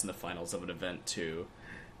and I lost in the finals of an event to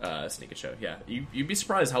Sneak and Show. Yeah, you'd be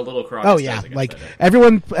surprised how little Caracas does against like that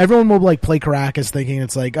deck. everyone will like play Caracas thinking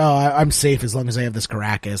it's like, oh, I'm safe as long as I have this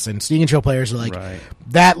Caracas, and Sneak and Show players are like,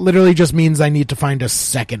 that literally just means I need to find a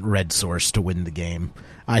second red source to win the game.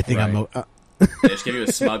 I think I'm. They just give you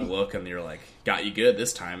a smug look, and you're like, got you good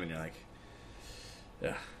this time, and you're like,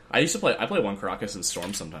 yeah. I play one Caracas in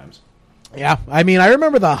Storm sometimes. Yeah, I mean, I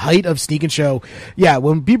remember the height of Sneak and Show. Yeah,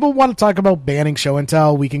 when people want to talk about banning Show and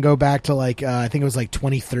Tell, we can go back to I think it was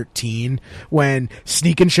 2013 when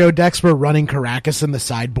Sneak and Show decks were running Caracas in the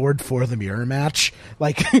sideboard for the mirror match.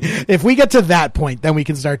 Like, if we get to that point, then we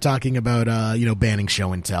can start talking about banning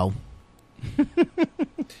Show and Tell.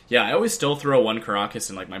 Yeah, I always still throw one Caracas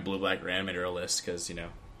in my blue-black Reanimator list because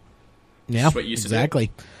yeah, what used exactly.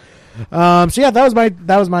 To do. So yeah,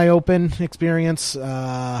 that was my open experience.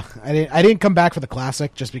 I didn't come back for the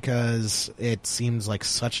classic just because it seems like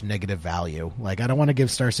such negative value. Like, I don't want to give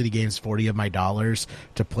Star City Games $40 of my dollars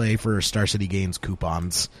to play for Star City Games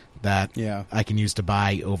coupons that I can use to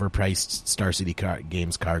buy overpriced Star City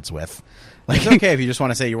Games cards with. It's okay if you just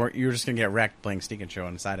want to say you're just gonna get wrecked playing Sneak and Show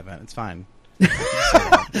on a side event. It's fine.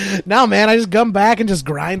 No, man, I just come back and just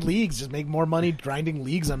grind leagues, just make more money grinding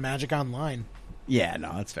leagues on Magic Online. Yeah,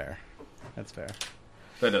 no, that's fair. That's fair.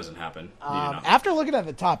 That doesn't happen. After looking at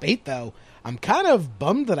the top 8, though, I'm kind of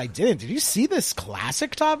bummed that I didn't. Did you see this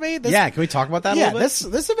classic top 8? Yeah, can we talk about that a little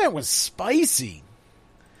bit? This event was spicy.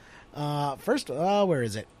 First, where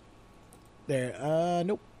is it? There.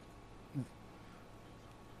 Nope.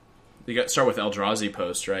 You got start with Eldrazi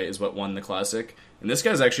Post, right? Is what won the classic, and this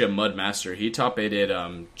guy's actually a Mud Master. He top 8'd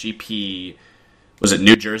GP. Was it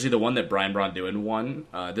New Jersey, the one that Brian Bronduin won?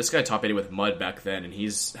 This guy top 8'd with Mud back then, and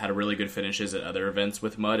he's had really good finishes at other events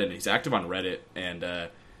with Mud, and he's active on Reddit, and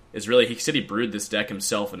he said he brewed this deck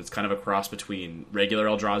himself, and it's kind of a cross between regular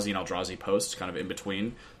Eldrazi and Eldrazi Post, kind of in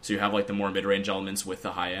between. So you have the more mid-range elements with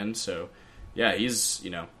the high end. So yeah, he's,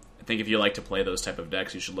 I think if you like to play those type of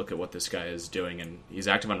decks, you should look at what this guy is doing, and he's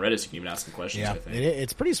active on Reddit, so you can even ask him questions, yeah, I think.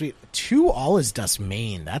 It's pretty sweet. 2 All Is Dust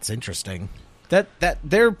main. That's interesting. That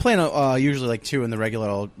they're playing usually 2 in the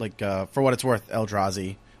regular for what it's worth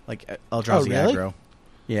Eldrazi Eldrazi really? aggro.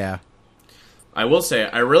 Yeah, I will say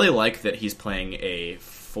I really like that he's playing a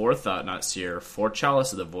 4 Thought-Knot Seer, 4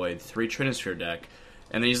 Chalice of the Void, 3 Trinisphere deck,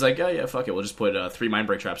 and then he's like, yeah, fuck it, we'll just put 3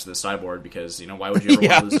 Mindbreak Traps in the sideboard because why would you ever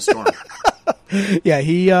want to lose a Storm? Yeah,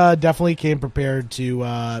 he definitely came prepared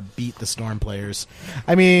to beat the Storm players.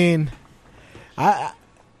 I mean,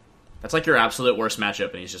 that's your absolute worst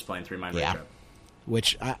matchup, and he's just playing 3 Mindbreak Trap.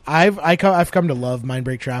 Which I've come to love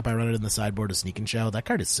Mindbreak Trap. I run it in the sideboard of Sneak and Show. That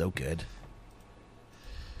card is so good.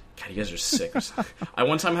 God, you guys are sick. I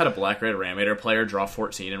one time had a black-red Ramator player draw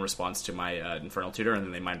 14 in response to my Infernal Tutor, and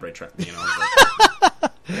then they Mindbreak Trap me.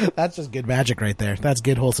 That's just good magic right there. That's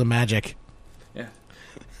good, wholesome magic. Yeah.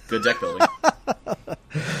 Good deck building.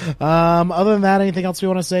 Other than that, anything else we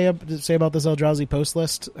want to say about this Eldrazi post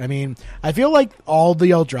list? I mean, I feel like all the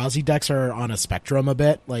Eldrazi decks are on a spectrum a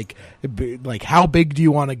bit. Like how big do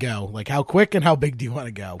you want to go? Like, how quick and how big do you want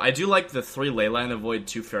to go? I do like the 3 Leyline Avoid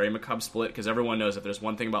 2 Fairy Macabre split, because everyone knows if there's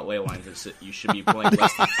one thing about Leylines, it's that you should be playing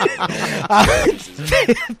less than 4.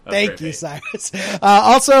 Thank you, Cyrus.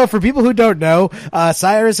 Also, for people who don't know,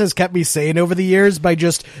 Cyrus has kept me sane over the years by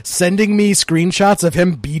just sending me screenshots of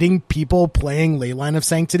him beating people playing Leyline of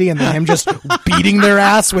Sanctity and then him just beating their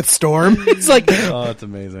ass with Storm. It's like, oh, it's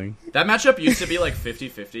amazing. That matchup used to be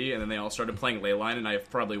 50-50, and then they all started playing Leyline, and I've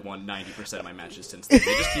probably won 90% of my matches since then.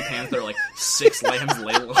 They just keep hands that are 6 lambs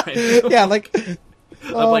Leyline. Yeah,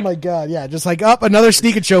 oh my god, yeah, just another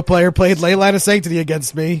Sneak and Show player played Leyline of Sanctity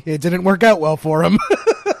against me. It didn't work out well for him.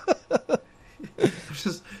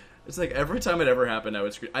 It's every time it ever happened, I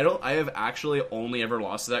would scream. I have actually only ever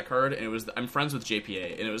lost to that card, and I'm friends with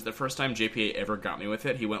JPA, and it was the first time JPA ever got me with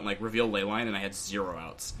it. He went reveal Leyline, and I had 0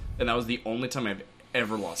 outs, and that was the only time I've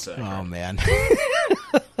ever lost to that card. Oh man.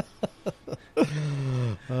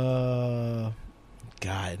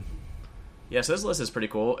 God. Yeah, so this list is pretty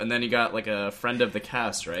cool. And then you got a friend of the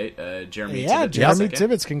cast, right? Jeremy Tibbetts. Yeah, Jeremy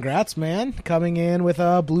Tibbetts. Congrats, man. Coming in with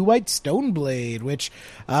a blue-white Stoneblade, which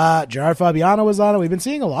Gerard Fabiano was on it. We've been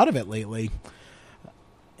seeing a lot of it lately.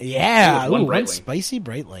 Yeah, one spicy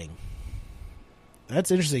Brightling.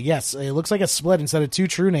 That's interesting. Yes, it looks like a split. Instead of 2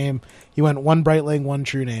 True Name, he went 1 Brightling, 1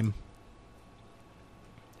 True Name.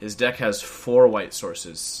 His deck has 4 white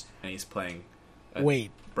sources, and he's playing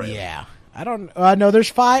Wait, Brightling. Yeah. I don't... no, there's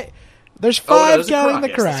 5... There's 5 counting the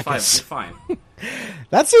Caracas. That's fine.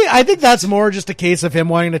 I think that's more just a case of him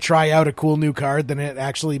wanting to try out a cool new card than it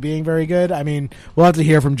actually being very good. I mean, we'll have to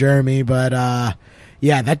hear from Jeremy, but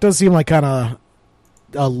yeah, that does seem like kind of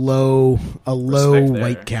a low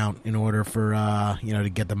white count in order for to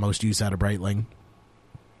get the most use out of Brightling.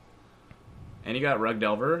 And you got Rug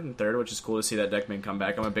Delver in 3rd, which is cool to see that deck make come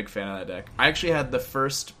back. I'm a big fan of that deck. I actually had the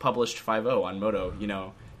first published 5-0 on Moto,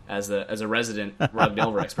 as a resident Rug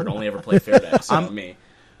Delver expert, only ever play fair decks, so me.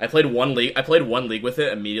 I played one league with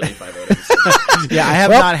it. Immediately 5-0. Yeah, I have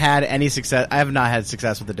not had any success. I have not had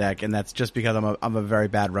success with the deck, and that's just because I'm a very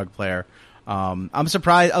bad rug player. I'm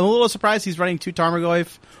surprised. I'm a little surprised he's running 2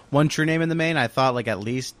 Tarmogoyf, 1 True Name in the main. I thought like at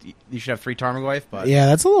least you should have 3 Tarmogoyf, but Yeah,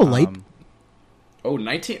 that's a little late.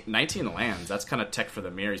 19 lands. That's kind of tech for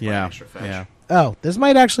the mirror. He's playing extra fetch. Yeah. Oh, this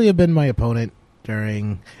might actually have been my opponent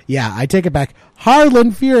during... Yeah, I take it back.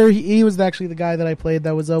 Harlan Fear, he was actually the guy that I played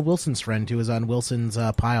that was Wilson's friend, who was on Wilson's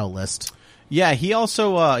pile list. Yeah, he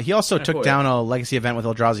also took cool, down a legacy event with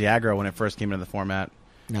Eldrazi aggro when it first came into the format.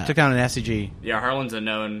 No. Took down an SCG. Yeah, Harlan's a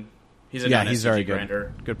known. He's a Yeah, known he's SCG very good.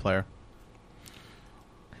 grinder. Good player.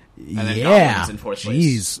 And then Yeah, Goblin's in fourth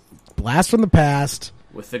place. jeez. Blast from the past.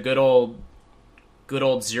 With the good old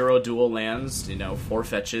 0 dual lands, 4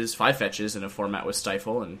 fetches, 5 fetches in a format with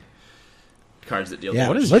Stifle and cards that deal Yeah,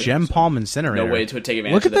 What damage. is Look- Gem Palm Incinerator? No way to take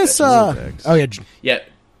advantage Look at of the this. fetches. Oh, yeah. Yeah,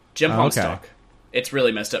 Gem Palm okay. stock. It's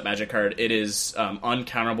really messed up magic card. It is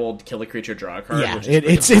uncounterable, kill a creature, draw a card. Yeah, which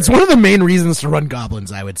is it's one of the main reasons to run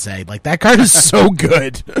goblins, I would say. Like, that card is so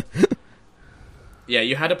good. Yeah,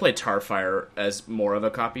 you had to play Tarfire as more of a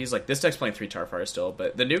copies. Like, this deck's playing 3 Tarfire still,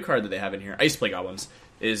 but the new card that they have in here, I used to play Goblins,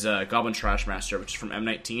 is Goblin Trash Master, which is from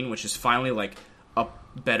M19, which is finally, like, a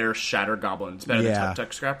better Shatter Goblin. It's better than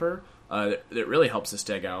Tuck Scrapper. That really helps this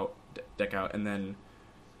deck out, and then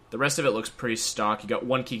the rest of it looks pretty stock. You got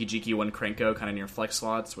 1 Kikijiki, 1 Krenko, kind of near flex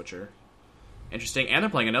slots, which are interesting. And they're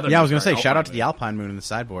playing another. Yeah, I was going to card, say, shout out to Moon. the Alpine Moon in the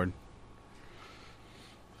sideboard.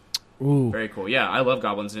 Ooh. Very cool. Yeah, I love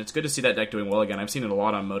Goblins, and it's good to see that deck doing well again. I've seen it a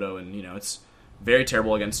lot on Moto, and it's very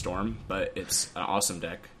terrible against Storm, but it's an awesome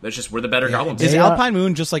deck. There's just we're the better Goblins. Is They Alpine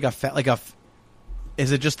Moon just like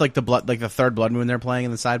is it just like the third Blood Moon they're playing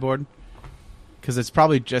in the sideboard? Because it's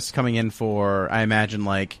probably just coming in for, I imagine,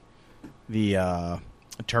 like the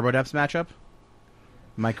Turbo Depths matchup.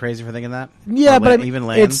 Am I crazy for thinking that? Yeah, Or but I mean, even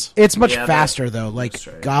lands. it's much Yeah, faster, though. Like, that's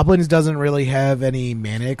right. Goblins doesn't really have any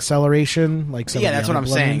mana acceleration. Like some Yeah, of the that's what other I'm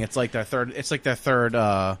Blood saying. Moon. It's like their third. It's like their third.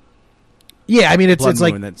 Yeah, I mean, it's Blood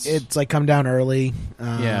like Moon that's- it's like come down early.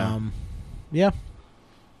 Yeah. Yeah.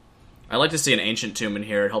 I like to see an Ancient Tomb in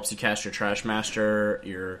here. It helps you cast your Trash Master,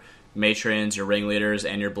 your Matrons, your Ringleaders,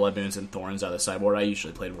 and your Blood Moons and Thorns out of the sideboard. I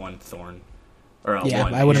usually played 1 Thorn. Or Yeah,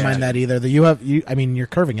 one I wouldn't Mage. mind that either. I mean, you're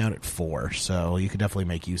curving out at 4, so you could definitely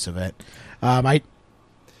make use of it.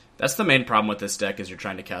 That's the main problem with this deck is you're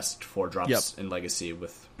trying to cast 4 drops Yep. in Legacy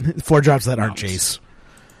with 4 drops that aren't Mountains.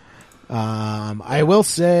 Jace. I will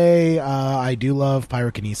say I do love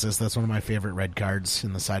Pyrokinesis. That's one of my favorite red cards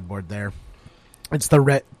in the sideboard there. It's the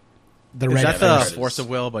red. The Is red that the force. Force of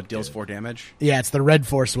Will, but deals 4 damage? Yeah, it's the red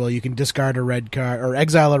force will. You can discard a red card or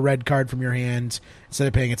exile a red card from your hand. Instead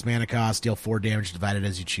of paying its mana cost, deal 4 damage divided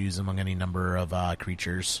as you choose among any number of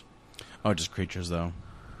creatures. Oh, just creatures though.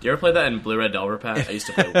 Do you ever play that in Blue Red Delver Path? I used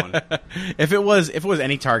to play 1. If it was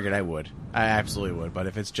any target, I would. I absolutely would. But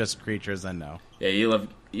if it's just creatures, then no. Yeah, you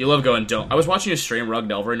love going don't. I was watching you stream Rug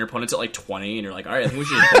Delver and your opponent's at like 20 and you're like, alright, I think we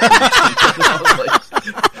should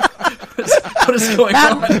what is going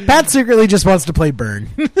on? Pat secretly just wants to play Burn.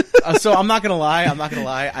 So I'm not gonna lie.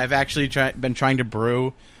 I've actually been trying to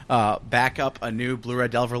brew back up a new Blue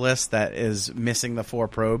Red Delver list that is missing the 4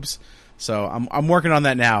 probes. So I'm working on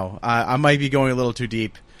that now. I might be going a little too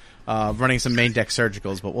deep, running some main deck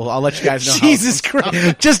surgicals, but I'll let you guys know. Jesus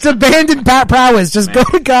Christ! Just abandon Pat prowess. Just go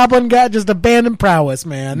to Goblin Guy. Just abandon prowess,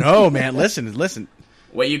 man. No, man. Listen.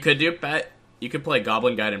 What you could do, Pat, you could play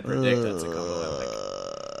Goblin Guide and predict. That's a combo epic.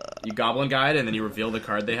 You Goblin Guide and then you reveal the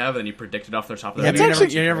card they have and then you predict it off their top of their You're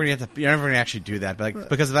head. never gonna actually do that, but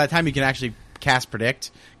because by the time you can actually cast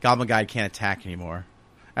predict, Goblin Guide can't attack anymore,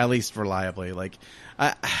 at least reliably. Like,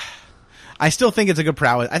 I still think it's a good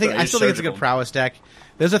prowess. I still think it's a good prowess deck.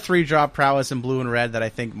 There's a 3-drop prowess in blue and red that I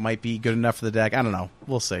think might be good enough for the deck. I don't know.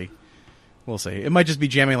 We'll see. It might just be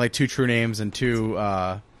jamming like 2 true names and 2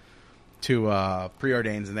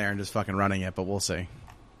 preordains in there and just fucking running it, but we'll see.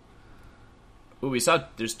 Ooh, we saw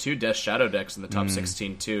there's 2 Death Shadow decks in the top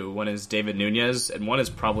 16 too. One is David Nunez, and one is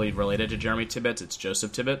probably related to Jeremy Tibbetts. It's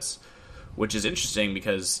Joseph Tibbetts, which is interesting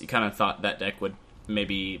because you kind of thought that deck would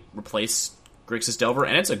maybe replace Grixis Delver,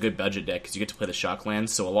 and it's a good budget deck because you get to play the shock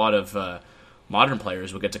lands. So a lot of modern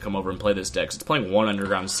players will get to come over and play this deck. 'Cause it's playing 1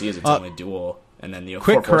 Underground Sea as its only dual, and then the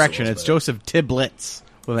Quick 4 correction: Forcibles, it's but- Joseph Tiblitz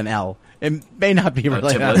with an L. It may not be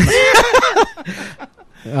related. Tiblitz.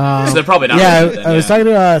 So they're probably not. Yeah, related then, I was yeah. talking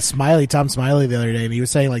to Tom Smiley the other day, and he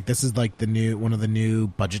was saying like this is like one of the new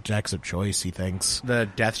budget decks of choice. He thinks. The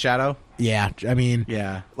Death Shadow. Yeah, I mean,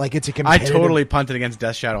 Yeah. like it's a I competitive... totally punted against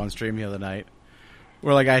Death Shadow on stream the other night.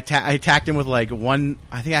 Where like I attacked him with like 1.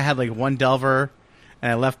 I think I had like 1 Delver,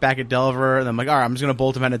 and I left back at Delver, and I'm like, all right, I'm just gonna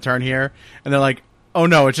bolt him at a turn here, and they're like, oh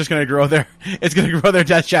no, it's just going to grow their, it's going to grow their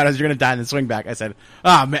death shadows. You're going to die and then swing back. I said,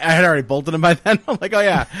 ah, man, I had already bolted them by then. I'm like, oh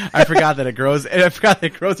yeah, I forgot that it grows. I forgot that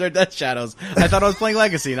it grows their death shadows. I thought I was playing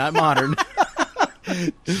Legacy, not Modern.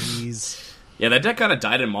 Jeez. Yeah, that deck kind of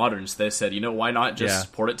died in Modern, so they said, why not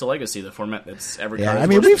just port it to Legacy, the format that's every card. Yeah, I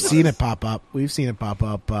mean, we've seen it pop up. We've seen it pop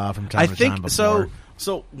up from time to time before.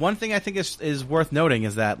 So one thing I think is worth noting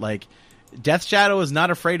is that like Death Shadow is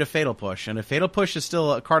not afraid of Fatal Push, and if Fatal Push is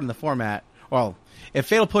still a card in the format, well, if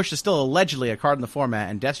Fatal Push is still allegedly a card in the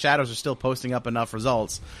format, and Death Shadows are still posting up enough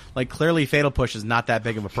results, like clearly Fatal Push is not that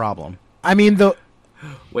big of a problem. I mean,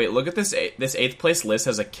 Wait, look at this. This 8th place list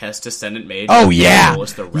has a Kest Descendant Mage. Oh yeah,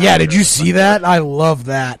 yeah. Did you see that? I love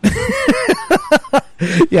that.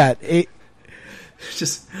 Yeah,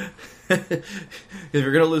 just if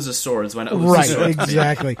you're gonna lose the swords, why not lose right? the swords?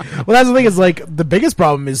 Exactly. Well, that's the thing. Is like the biggest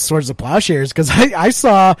problem is Swords of Plowshares because I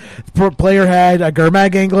saw player had a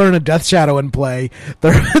Gurmag Angler and a Death Shadow in play.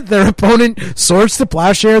 Their opponent Swords to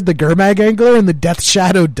Plowshare the Gurmag Angler and the Death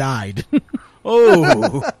Shadow died.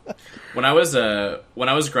 Oh. When I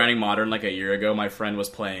was grinding Modern like a year ago, my friend was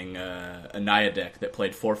playing a Naya deck that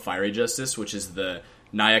played 4 Fiery Justice, which is the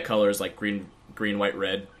Naya colors like green, white,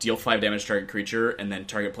 red, deal 5 damage to target creature, and then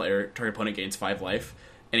target opponent gains 5 life.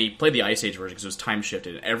 And he played the Ice Age version because it was time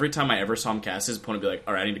shifted. And every time I ever saw him cast, his opponent would be like,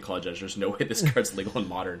 "All right, I need to call a judge. There's no way this card's legal in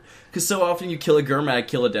Modern." Because so often you kill a Gurmag,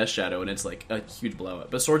 kill a Death Shadow, and it's like a huge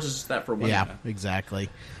blowout. But Swords is just that for one. Yeah, exactly.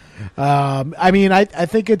 I mean, I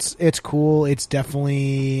think it's cool. It's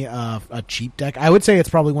definitely a cheap deck. I would say it's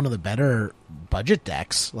probably one of the better budget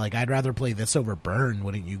decks. Like, I'd rather play this over Burn,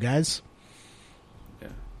 wouldn't you guys? Yeah,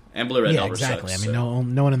 and Blue Red Delver exactly. sucks, I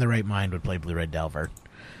mean, no one in their right mind would play Blue Red Delver.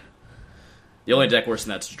 The only deck worse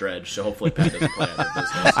than that's Dredge, so hopefully Pat doesn't play it.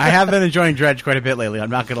 Business. I have been enjoying Dredge quite a bit lately.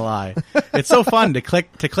 I'm not gonna lie. It's so fun to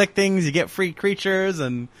click things. You get free creatures,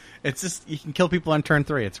 and it's just you can kill people on turn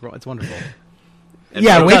 3. It's wonderful. And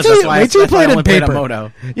yeah, wait till you play it in paper.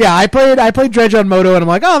 Moto. Yeah, I played Dredge on Moto, and I'm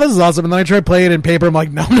like, oh, this is awesome. And then I tried playing it in paper. I'm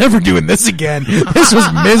like, no, I'm never doing this again. This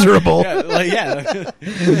was miserable. Yeah.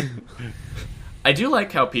 I do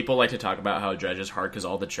like how people like to talk about how Dredge is hard because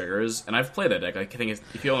all the triggers, and I've played that deck. I think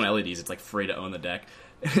if you own LEDs, it's like free to own the deck.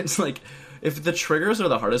 It's like if the triggers are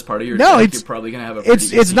the hardest part of your deck, you're probably gonna have a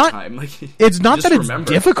pretty easy time. Like, it's not that it's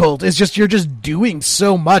difficult. It's just you're just doing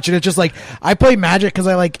so much, and it's just like I play Magic because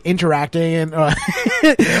I like interacting and.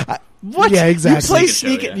 What? Yeah, exactly. You play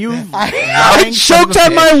Sneak. I choked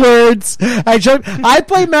on my words. I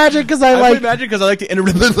play Magic because I like. Play Magic because I like to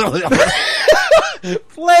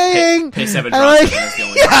playing. Pay 7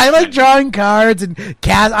 I like drawing cards and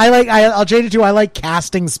cast. I'll change it to I like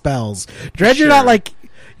casting spells. Dredge, Sure.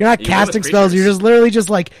 You're not casting spells. You're just literally just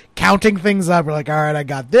like counting things up. You're like, all right, I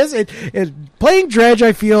got this. Playing Dredge,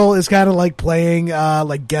 I feel, is kind of like playing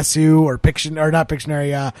like Guess Who or not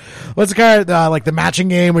Pictionary. What's the card? Like the matching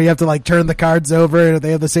game where you have to like turn the cards over and if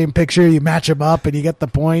they have the same picture, you match them up and you get the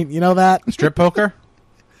point. You know that? Strip poker.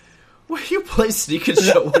 What do you play Sneak and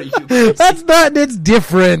Show? What are you playing? That's not. It's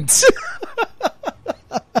different.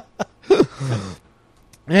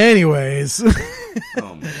 Anyways,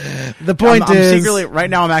 the point I'm is, secretly right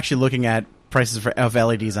now. I'm actually looking at prices of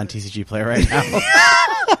LEDs on TCG Player right now.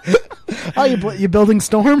 oh, you building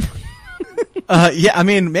Storm? Yeah, I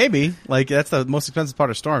mean maybe like that's the most expensive part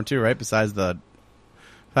of Storm too, right? Besides the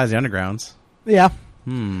undergrounds. Yeah.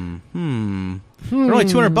 They're only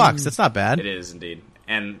 $200. That's not bad. It is indeed,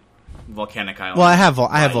 and Volcanic Island. Well, I have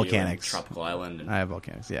Volcanics. Tropical Island. I have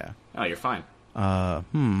Volcanics. Yeah. Oh, you're fine.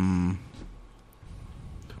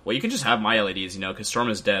 Well, you can just have my LEDs, because Storm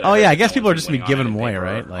is dead. Oh, yeah, I guess people are just going to be giving them away,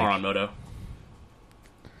 right? Or on Moto.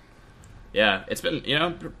 Yeah, it's been,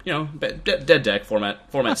 dead deck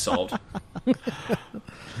format solved.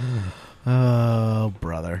 Oh,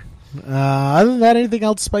 brother. Other than that, anything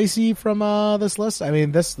else spicy from this list? I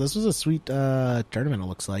mean, this was a sweet tournament, it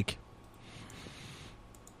looks like.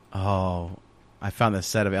 Oh, I found this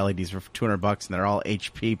set of LEDs for $200, and they're all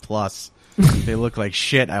HP plus. They look like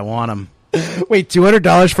shit. I want them. Wait,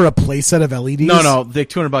 $200 for a playset of LEDs? No, they're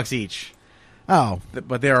 $200 each. Oh,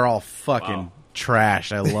 but they are all fucking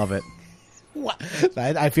trash. I love it.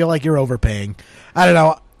 I feel like you're overpaying. I don't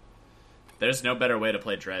know. There's no better way to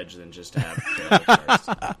play Dredge than just to have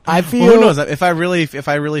cards. I feel. Well, who knows? If I really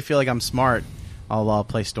feel like I'm smart, I'll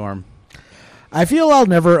play Storm. I feel I'll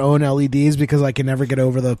never own LEDs because I can never get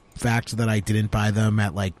over the fact that I didn't buy them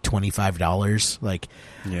at like $25. Like,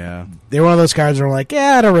 yeah, they're one of those cards where I'm like,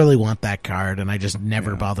 yeah, I don't really want that card, and I just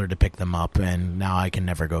never bothered to pick them up, and now I can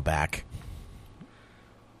never go back.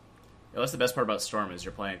 Yeah, that's the best part about Storm is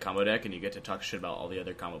you're playing a combo deck and you get to talk shit about all the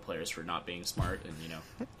other combo players for not being smart and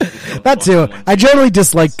That too. I generally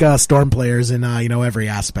dislike Storm players in every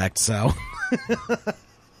aspect. So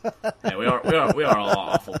yeah, we are all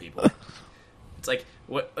awful people. It's like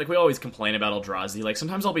we always complain about Eldrazi. Like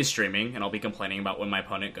sometimes I'll be streaming and I'll be complaining about when my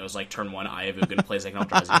opponent goes like turn 1 Eye of Ugin plays like an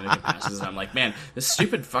Eldrazi and it passes and I'm like, man, this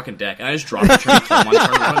stupid fucking deck, and I just drop it, kill him on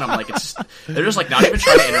turn 1 and I'm like, they're just like not even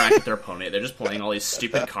trying to interact with their opponent. They're just playing all these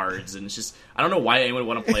stupid cards and it's just, I don't know why anyone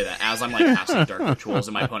would want to play that as I'm like casting Dark Rituals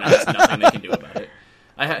and my opponent has nothing they can do about it.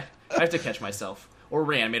 I have to catch myself. Or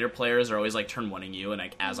Reanimator players are always like turn 1ing you, and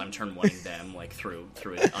like as I'm turn 1ing them, like through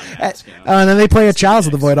it unmask, and then they play a Chalice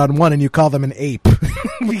of the Void on 1, and you call them an ape.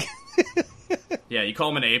 Yeah, you call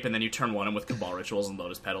them an ape, and then you turn 1 them with Cabal Rituals and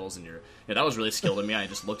Lotus Petals, and that was really skilled in me. I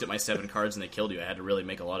just looked at my 7 cards, and they killed you. I had to really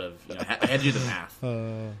make a lot of, I had to do the math.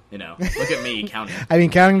 Look at me counting. I mean,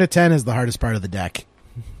 counting to 10 is the hardest part of the deck.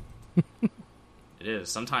 It is.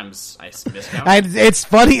 Sometimes I miscount. It's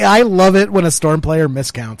funny. I love it when a Storm player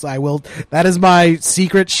miscounts. I will. That is my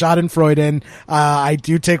secret Schadenfreude. I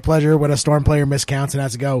do take pleasure when a Storm player miscounts and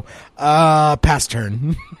has to go, pass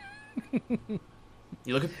turn.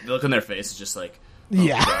 You look on their face, it's just like, oh,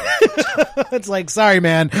 yeah. It's like, sorry,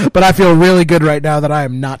 man, but I feel really good right now that I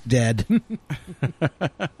am not dead.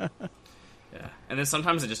 And then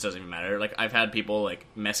sometimes it just doesn't even matter. Like I've had people like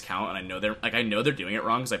miscount, and I know they're doing it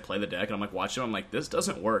wrong because I play the deck, and I'm like watching them. I'm like, this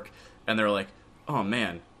doesn't work, and they're like, oh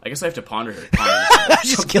man, I guess I have to ponder it.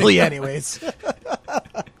 Just kill you anyways.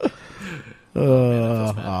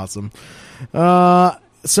 Awesome.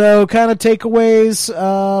 So kind of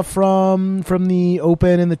takeaways from the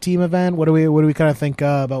Open and the team event. What do we kind of think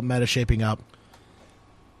about meta shaping up?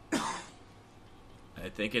 I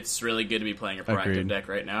think it's really good to be playing a proactive deck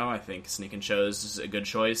right now. I think Sneak and Shows is a good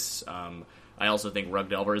choice. I also think Rug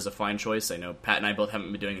Delver is a fine choice. I know Pat and I both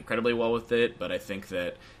haven't been doing incredibly well with it, but I think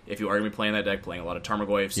that if you are going to be playing that deck, playing a lot of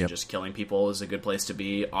Tarmogoyfs and just killing people is a good place to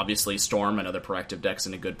be. Obviously, Storm and other proactive decks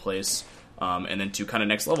in a good place. And then to kind of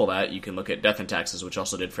next level that, you can look at Death and Taxes, which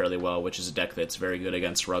also did fairly well, which is a deck that's very good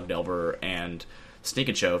against Rug Delver and Sneak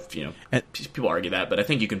and Show. People argue that, but I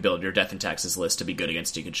think you can build your Death and Taxes list to be good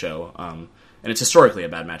against Sneak and Show. And it's historically a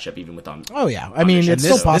bad matchup, even with on. Oh yeah, I mean it's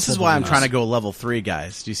still possible. This is why I'm trying to go level 3,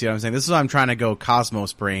 guys. Do you see what I'm saying? This is why I'm trying to go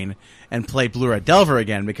Cosmos Brain and play Blue Red Delver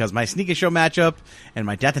again, because my Sneak and Show matchup and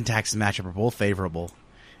my Death and Taxes matchup are both favorable,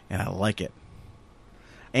 and I like it.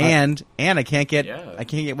 And I can't get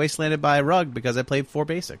wastelanded by Rug because I played 4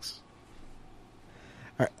 basics.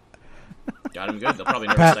 Got him good. They'll probably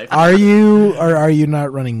never Pat, siphon. Are you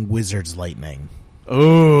not running Wizard's Lightning?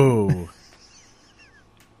 Oh.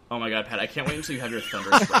 Oh my god, Pat, I can't wait until you have your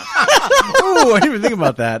Thunderous Breath. Oh, I didn't even think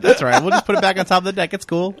about that. That's all right. We'll just put it back on top of the deck. It's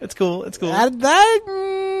cool. It's cool. It's cool.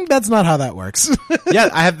 That's not how that works. Yeah,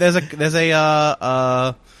 I have. There's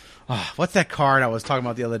a what's that card I was talking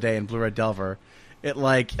about the other day in Blue Red Delver? It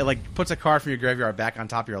puts a card from your graveyard back on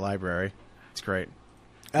top of your library. It's great.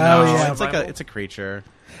 Oh yeah, it's a creature.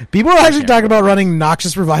 People are actually talking about running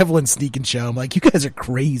Noxious Revival and Sneak and Show. I'm like, you guys are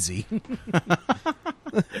crazy.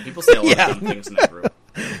 Yeah, people say a lot of dumb things in that group.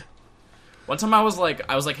 One time I was like,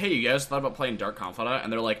 hey, you guys thought about playing Dark Confidant?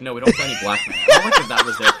 And they're like, no, we don't play any black mana. I don't like that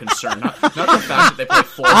was their concern. Not the fact that they play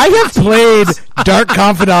 4. I have played Dark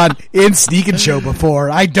Confidant in Sneak and Show before.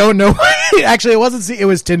 I don't know. Actually, it wasn't. It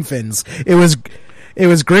was Tin Fins. It was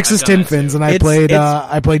Grixis Tin Fins, and I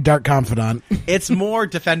played Dark Confidant. It's more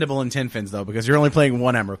defendable in Tin Fins though, because you're only playing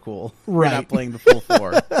 1 Emrakul. Right. You're not playing the full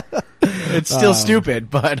 4. It's still stupid,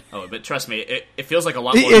 but but trust me, it feels like a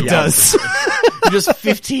lot more. It does. You just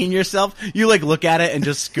 15 yourself. You look at it and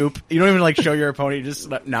just scoop. You don't even show your opponent. You just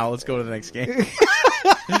now let's go to the next game.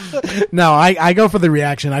 No, I go for the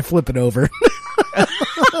reaction. I flip it over.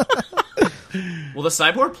 Well, the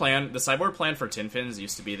sideboard plan for Tin Fins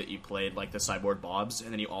used to be that you played the sideboard Bobs,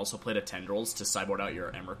 and then you also played a Tendrils to sideboard out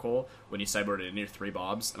your Emrakul when you sideboarded in your 3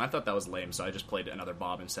 Bobs. And I thought that was lame, so I just played another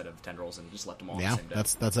Bob instead of Tendrils and just left them all on the same deck.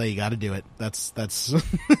 That's how you got to do it. That's Yeah.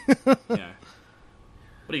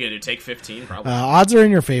 What are you gonna do? Take 15? Probably. Odds are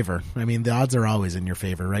in your favor. I mean, the odds are always in your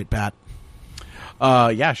favor, right, Pat?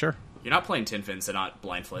 Yeah, sure. You're not playing Tin Fins and not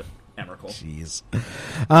blind flip Emrakul. Jeez.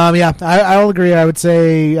 Yeah, I'll agree. I would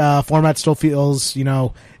say format still feels,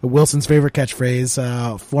 Wilson's favorite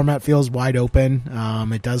catchphrase. Format feels wide open.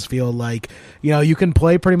 It does feel like, you can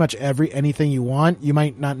play pretty much anything you want. You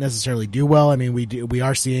might not necessarily do well. I mean, we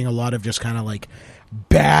are seeing a lot of just kind of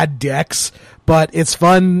bad decks, but it's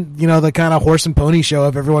fun, the kind of horse and pony show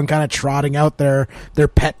of everyone kind of trotting out their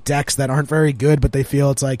pet decks that aren't very good, but they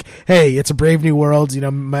feel it's like, hey, it's a brave new world,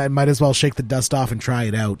 might as well shake the dust off and try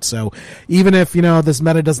it out. So even if, this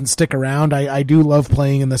meta doesn't stick around, I do love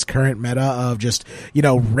playing in this current meta of just,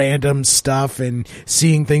 random stuff and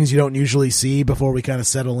seeing things you don't usually see before we kind of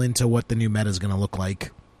settle into what the new meta is going to look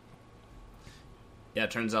like. Yeah,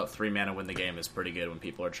 it turns out 3 mana win the game is pretty good when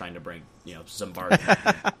people are trying to bring, some bargain.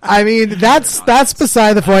 I mean, that's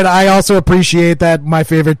beside the point. I also appreciate that my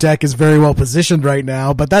favorite deck is very well positioned right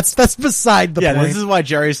now, but that's beside the point. Yeah, this is why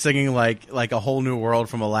Jerry's singing like a whole new world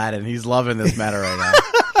from Aladdin. He's loving this meta right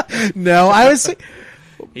now. No, I was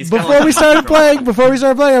before we started playing,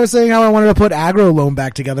 I was saying how I wanted to put Aggro Loam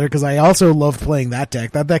back together because I also loved playing that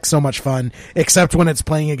deck. That deck's so much fun, except when it's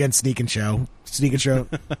playing against Sneak and Show.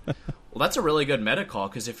 Well, that's a really good meta call,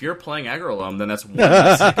 because if you're playing Aggro Loam, then that's one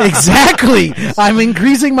less. Exactly. I'm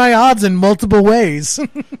increasing my odds in multiple ways.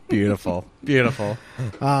 Beautiful.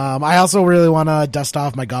 I also really want to dust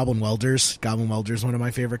off my Goblin Welders. Goblin Welders, one of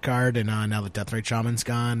my favorite card, and now that Deathrite Shaman's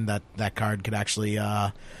gone, that card could actually,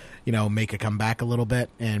 make a comeback a little bit.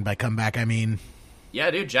 And by comeback, I mean...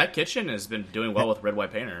 Yeah, dude, Jack Kitchen has been doing well with Red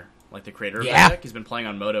White Painter. Like the creator of that deck, he's been playing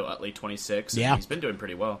on Moto at late 26, and he's been doing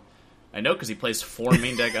pretty well. I know, because he plays 4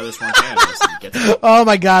 main deck Other Sworn Cannons. Oh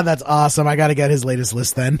my god, that's awesome. I gotta get his latest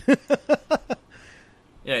list then.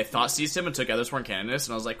 Yeah, I thought seized him and took Other Sworn Canonist,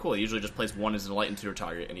 and I was like, cool, he usually just plays 1 as a light into your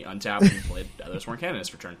target, and he untapped and played Other Sworn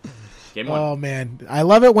Canonist for turn. Game 1. Oh man, I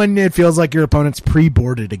love it when it feels like your opponent's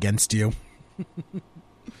pre-boarded against you.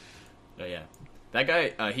 Oh yeah. That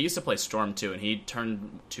guy, he used to play Storm too, and he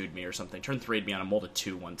turn 2'd me or something. Turn 3'd me on a mold of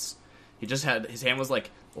 2 once. He just had, his hand was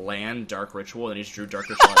like land, Dark Ritual, and he just drew Dark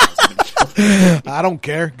Ritual. I don't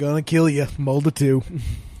care. Gonna kill you. Mold of 2.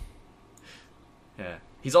 Yeah.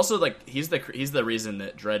 He's also like, he's the reason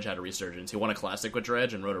that Dredge had a resurgence. He won a classic with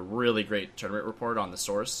Dredge and wrote a really great tournament report on the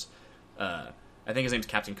source. I think his name's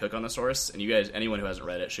Captain Cook on the source, and you guys, anyone who hasn't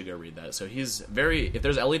read it should go read that. So he's very, if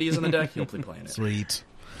there's LEDs in the deck, he'll be playing it. Sweet.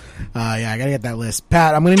 Yeah, I gotta get that list.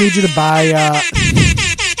 Pat, I'm gonna need you to buy,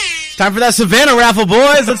 It's time for that Savannah raffle,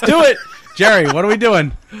 boys. Let's do it. Jerry, what are we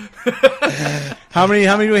doing? How many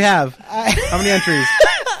do we have? How many entries?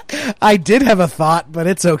 I did have a thought, but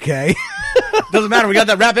it's okay. Doesn't matter. We got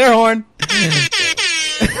that rap air horn.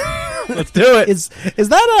 Let's do it. Is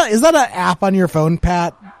that an app on your phone,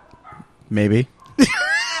 Pat? Maybe.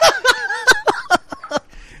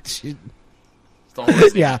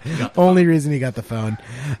 Yeah, only reason he got the phone.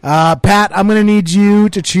 Pat, I'm going to need you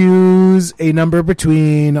to choose a number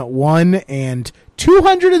between 1 and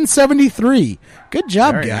 273. Good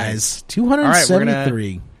job, Very guys. nice. 273. All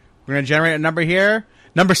right, we're gonna generate a number here.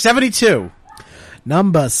 Number 72.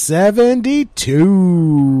 Number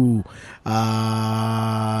 72.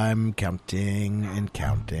 I'm counting and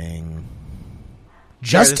counting.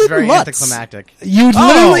 Justin this is very Lutz. Anticlimactic. You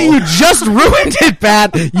just ruined it,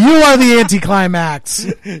 Pat. You are the anticlimax.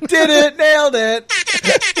 Did it. Nailed it.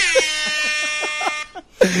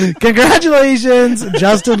 Congratulations,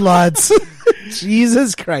 Justin Lutz.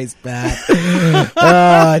 Jesus Christ, Pat.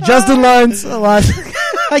 Justin Lutz.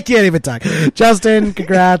 I can't even talk. Justin,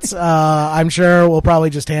 congrats. I'm sure we'll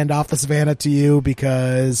probably just hand off the Savannah to you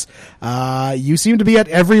because you seem to be at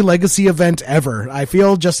every Legacy event ever. I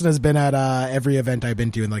feel Justin has been at every event I've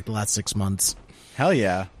been to in like the last 6 months. Hell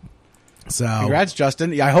yeah. So congrats,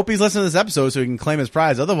 Justin. Yeah, I hope he's listening to this episode so he can claim his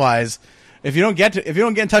prize. Otherwise, if you don't get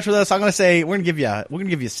in touch with us, I'm going to say we're going to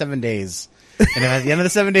give you 7 days. And if at the end of the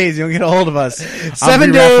 7 days you don't get a hold of us,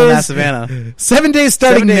 7 days, Savannah. 7 days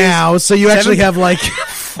starting now, so you actually have like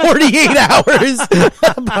 48 hours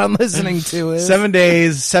upon listening to it. 7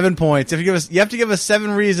 days, 7 points. You have to give us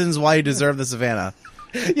 7 reasons why you deserve the Savannah.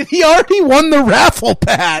 He already won the raffle,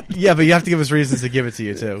 Pat. Yeah, but you have to give us reasons to give it to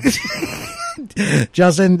you too.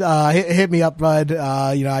 Justin, hit me up, bud.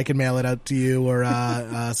 I can mail it out to you or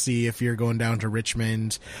see if you're going down to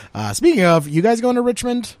Richmond. Speaking of, you guys going to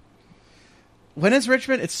Richmond? When is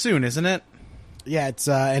Richmond? It's soon, isn't it? Yeah, it's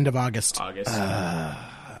end of August.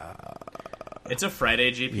 It's a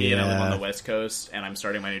Friday GP, and I live on the West Coast, and I'm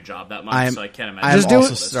starting my new job that month, so I can't imagine.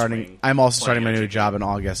 I'm also starting my new job in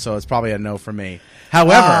August, so it's probably a no for me.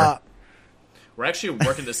 However, we're actually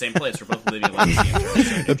working at the same place. We're both leaving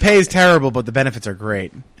Legacy. The pay is terrible, but the benefits are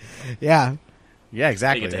great. Yeah. Yeah,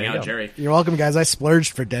 exactly. You get to hang out, Jerry. You're welcome, guys. I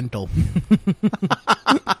splurged for dental.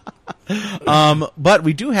 But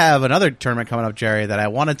we do have another tournament coming up, Jerry, that I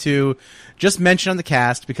wanted to just mention on the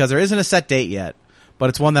cast because there isn't a set date yet, but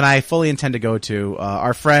it's one that I fully intend to go to.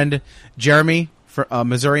 Our friend Jeremy for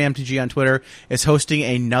Missouri MTG on Twitter is hosting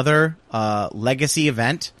another Legacy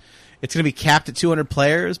event. It's going to be capped at 200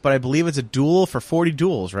 players, but I believe it's a duel for 40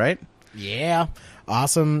 duels, right? Yeah.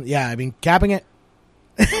 Awesome. Yeah, I mean, capping it.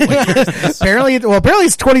 apparently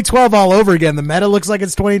it's 2012 all over again. The meta looks like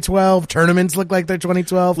it's 2012. Tournaments look like they're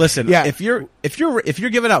 2012. Listen, yeah. if you're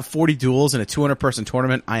giving out 40 duels in a 200 person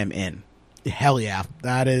tournament, I am in. Hell yeah,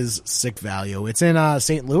 that is sick value. It's in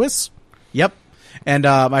St. Louis. Yep. And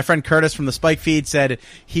my friend Curtis from the Spike feed said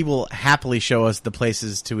he will happily show us the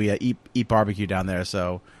places to eat barbecue down there.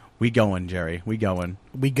 So we going, Jerry. We going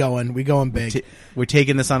big. We're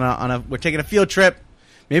taking this we're taking a field trip.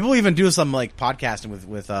 Maybe we'll even do some like podcasting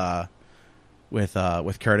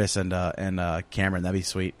with Curtis and Cameron. That'd be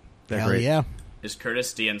sweet. Hell great. Yeah. Is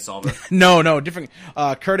Curtis DN Solver? No, different.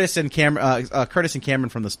 Curtis and Cameron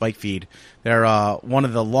from the Spike feed. They're one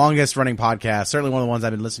of the longest running podcasts. Certainly one of the ones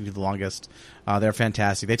I've been listening to the longest. They're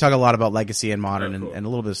fantastic. They talk a lot about Legacy and Modern cool. and a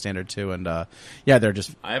little bit of Standard too. And yeah, they're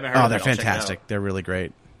just I haven't heard. They're fantastic. They're really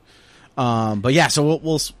great. But yeah, so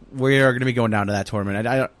we are going to be going down to that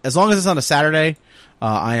tournament. As long as it's on a Saturday,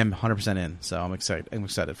 I am 100% in. So I'm excited. I'm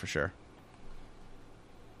excited for sure.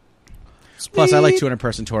 Sweet. Plus, I like 200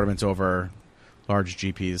 person tournaments over large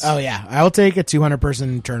GPs. Oh yeah, I'll take a 200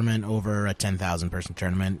 person tournament over a 10,000 person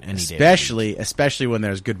tournament any day. Especially when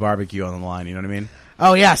there's good barbecue on the line. You know what I mean?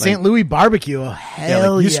 Oh yeah, St. Louis barbecue. Oh,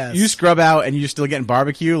 hell yes. You scrub out and you're still getting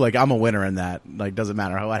barbecue. Like I'm a winner in that. Like doesn't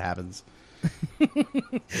matter what happens.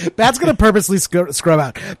 Pat's gonna purposely scrub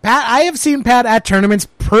out. Pat, I have seen Pat at tournaments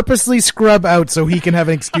purposely scrub out so he can have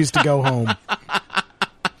an excuse to go home.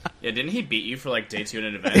 Yeah, didn't he beat you for like day 2 in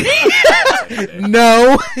an event?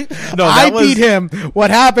 No, I beat him.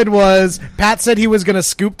 What happened was Pat said he was going to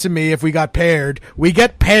scoop to me if we got paired. We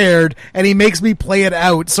get paired, and he makes me play it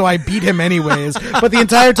out, so I beat him anyways. But the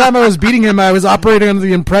entire time I was beating him, I was operating under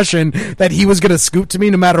the impression that he was going to scoop to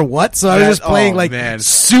me no matter what, so I was just playing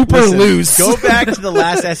super loose. Go back to the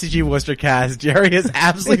last SCG Worcester cast. Jerry is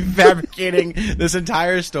absolutely fabricating this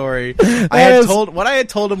entire story. What I had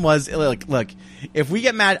told him was, look, if we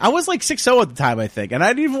get mad, I was like 6-0 at the time, I think, and I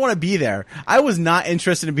didn't even want to be there. I was not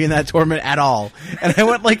interested in being in that tournament at all. And I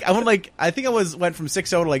went I think I went from 6-0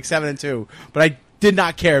 to like 7-2, but I did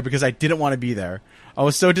not care because I didn't want to be there. I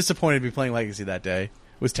was so disappointed to be playing Legacy that day. It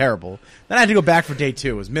was terrible. Then I had to go back for day 2.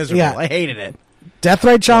 It was miserable. Yeah. I hated it.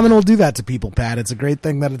 Deathrite Shaman will do that to people, Pat. It's a great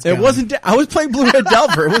thing that it's gone. It wasn't. I was playing Blue Red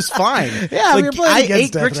Delver. It was fine. Yeah, we were playing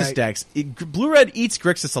against I ate Grixis decks. Blue Red eats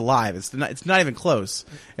Grixis alive. It's not even close.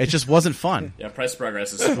 It just wasn't fun. Yeah, Price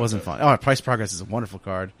Progress It wasn't fun. Oh, Price Progress is a wonderful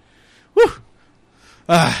card. Whew.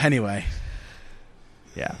 Anyway.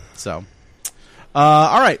 Yeah, so.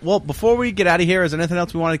 All right. Well, before we get out of here, is there anything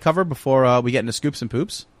else we want to cover before we get into scoops and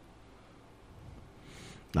poops?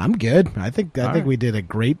 I'm good. I think we did a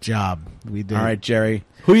great job. We did. All right, Jerry.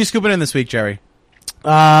 Who are you scooping in this week, Jerry?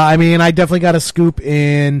 I mean, I definitely got a scoop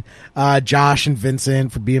in Josh and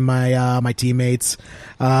Vincent for being my teammates.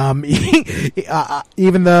 Even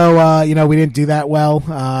though we didn't do that well,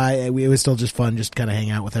 it was still just fun, just kind of hang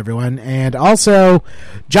out with everyone. And also,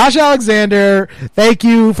 Josh Alexander, thank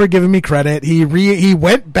you for giving me credit. He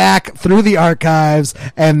went back through the archives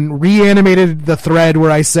and reanimated the thread where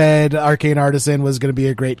I said Arcane Artisan was going to be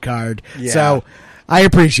a great card. Yeah. So I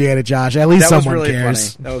appreciate it, Josh. At least someone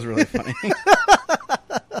cares. That was really funny.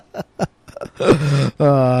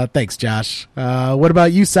 Thanks, Josh. What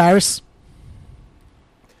about you, Cyrus?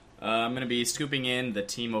 I'm going to be scooping in the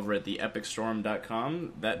team over at the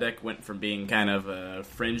epicstorm.com. That deck went from being kind of a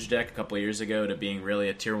fringe deck a couple of years ago to being really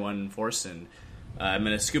a tier 1 force, and I'm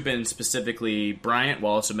going to scoop in specifically Bryant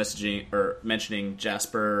while also mentioning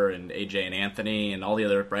Jasper and AJ and Anthony and all the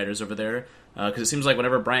other writers over there, because it seems like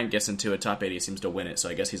whenever Bryant gets into a top 80, he seems to win it, so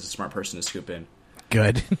I guess he's a smart person to scoop in.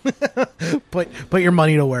 Good. Put your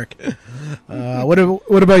money to work.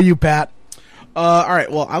 What about you, Pat? All right.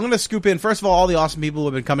 Well, I'm going to scoop in, first of all the awesome people who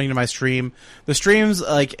have been coming to my stream. The streams,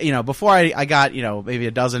 before I got, maybe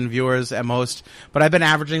a dozen viewers at most, but I've been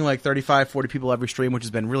averaging like 35, 40 people every stream, which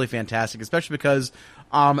has been really fantastic, especially because,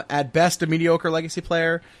 at best a mediocre Legacy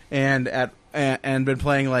player and been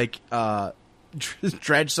playing like,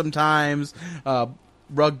 Dredge sometimes,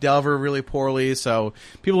 Rug Delver really poorly, so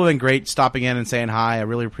people have been great stopping in and saying hi. I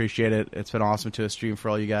really appreciate it. It's been awesome to stream for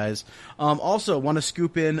all you guys. Also, want to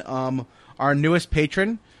scoop in our newest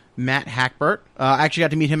patron, Matt Hackbert. I actually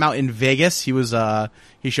got to meet him out in Vegas. He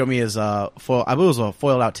showed me his foil. I believe it was a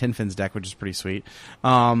foiled out Tin Fins deck, which is pretty sweet.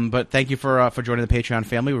 But thank you for joining the Patreon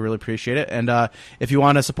family. We really appreciate it. And if you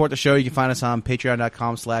want to support the show, you can find us on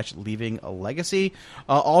patreon.com/leavingalegacy.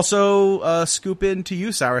 Also, scoop in to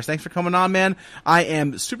you, Cyrus. Thanks for coming on, man. I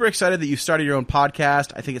am super excited that you started your own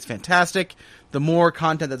podcast. I think it's fantastic. the more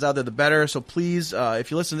content that's out there, the better. So please,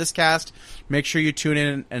 if you listen to this cast, make sure you tune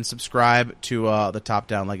in and subscribe to the Top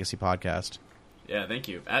Down Legacy podcast. Yeah, thank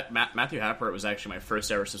you. Matthew Happert was actually my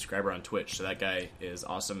first ever subscriber on Twitch, so that guy is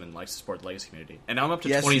awesome and likes to support the Legacy community. And now I'm up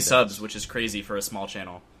to 20 subs, which is crazy for a small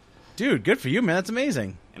channel. Dude, good for you, man. That's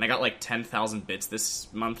amazing. And I got like 10,000 bits this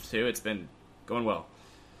month, too. It's been going well.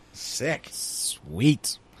 Sick.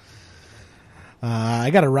 Sweet. I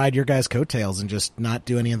got to ride your guys' coattails and just not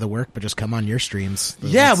do any of the work, but just come on your streams.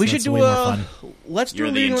 Yeah, we should do way more fun. Let's do You're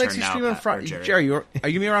a the Leading intern Legacy now, stream on Pat, Friday. or Jerry. Jerry, are you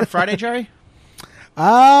going to be around Friday, Jerry?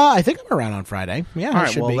 I think I'm around on Friday. Yeah, All I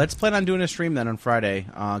right, should well, be. let's plan on doing a stream then on Friday,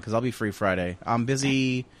 because I'll be free Friday. I'm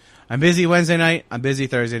busy Wednesday night. I'm busy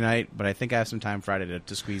Thursday night, but I think I have some time Friday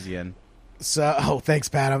to squeeze you in. So, thanks,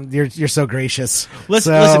 Pat. You're so gracious.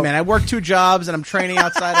 Listen, man. I work 2 jobs, and I'm training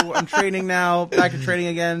outside. I'm training now, back to training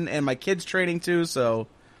again, and my kid's training too. So,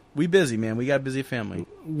 we busy, man. We got a busy family.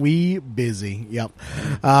 We busy. Yep.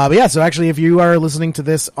 But yeah, so actually, if you are listening to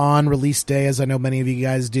this on release day, as I know many of you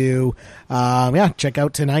guys do, check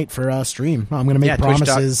out tonight for a stream. I'm going to make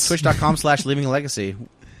promises. Twitch.com/Leaving Legacy.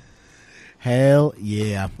 Hell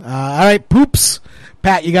yeah. All right, poops.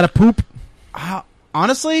 Pat, you got a poop?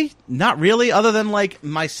 Honestly, not really, other than like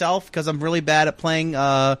myself, because I'm really bad at playing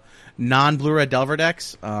non-Blue-Red Delver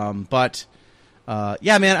decks. But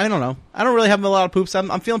yeah, man, I don't know. I don't really have a lot of poops.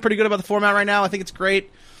 I'm feeling pretty good about the format right now. I think it's great.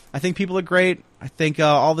 I think people are great. I think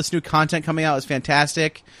all this new content coming out is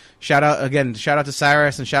fantastic. Shout out to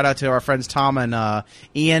Cyrus, and shout out to our friends Tom and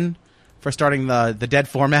Ian for starting the Dead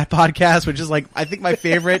Format podcast, which is like, I think my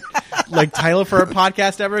favorite like title for a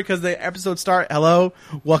podcast ever, because the episodes start, hello,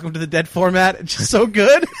 welcome to the Dead Format. It's just so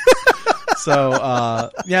good.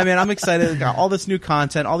 So, yeah, man, I'm excited. Got all this new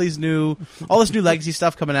content, all this new Legacy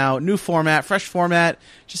stuff coming out, new format, fresh format.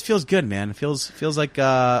 Just feels good, man. It feels like,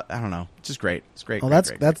 I don't know. It's just great. It's great. Well,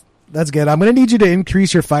 great. that's good. I'm going to need you to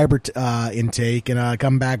increase your fiber intake and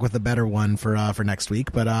come back with a better one for next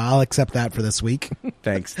week. But I'll accept that for this week.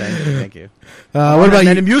 Thank you. What about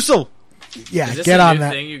you, Musel? Yeah, Is this get a on new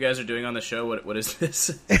that. thing you guys are doing on the show? What is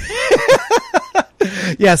this?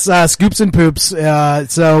 Yes, scoops and poops.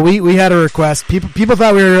 So we had a request. People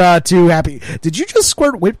thought we were too happy. Did you just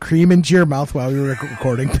squirt whipped cream into your mouth while we were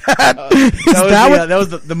recording, Pat? That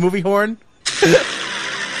was the movie horn.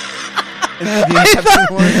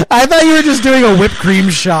 I thought you were just doing a whipped cream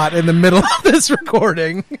shot in the middle of this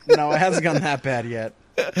recording. No, it hasn't gotten that bad yet.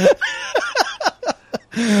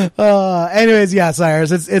 Anyways, yeah,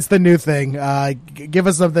 Cyrus, it's the new thing. Give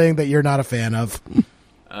us something that you're not a fan of.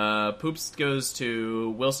 Poops goes to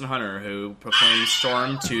Wilson Hunter, who proclaimed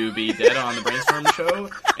Storm to be dead on the Brainstorm show,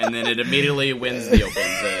 and then it immediately wins the Open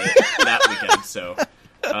that weekend. So,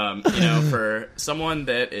 for someone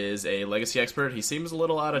that is a Legacy expert, he seems a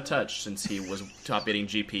little out of touch since he was top beating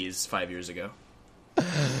GPs 5 years ago.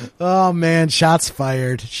 Oh man, shots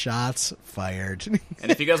fired. Shots fired. And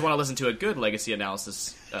if you guys want to listen to a good Legacy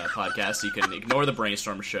analysis podcast, you can ignore the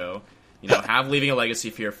Brainstorm show. Have Leaving a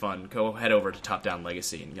Legacy for your fun. Go head over to Top Down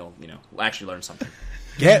Legacy, and you'll actually learn something.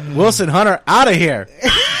 Get Wilson Hunter out of here.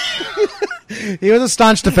 He was a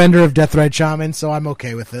staunch defender of Death Ride Shaman, so I'm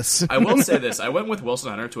okay with this. I will say this. I went with Wilson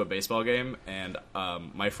Hunter to a baseball game, and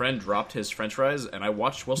my friend dropped his french fries, and I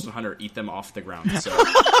watched Wilson Hunter eat them off the ground. So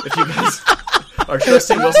if you guys are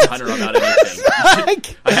trusting Wilson Hunter about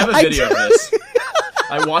anything, I have a video of this.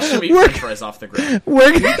 I watched him eat french fries off the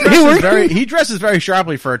ground. He dresses very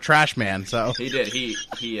sharply for a trash man, so. He did. He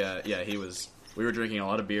was... We were drinking a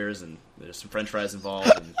lot of beers, and there's some french fries involved,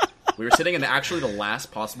 and we were sitting in the last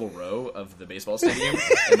possible row of the baseball stadium,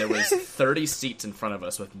 and there was 30 seats in front of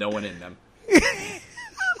us with no one in them.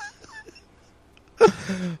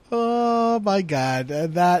 Oh my god,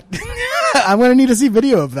 that I'm gonna need to see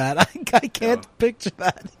video of that. I can't picture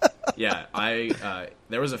that. Yeah,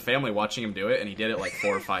 there was a family watching him do it, and he did it like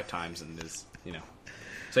 4 or 5 times, and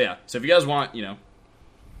so yeah. So if you guys want,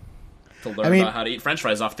 to learn about how to eat french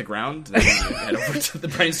fries off the ground, then you head over to the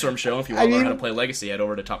Brainstorm show. If you want to learn how to play Legacy, head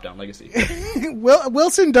over to Top Down Legacy.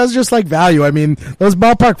 Wilson does just like value. I mean, those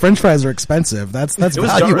ballpark french fries are expensive. That's it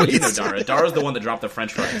was value. Dara. Dara's the one that dropped the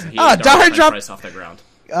french fries. And he Dara dropped dropped fries off the ground.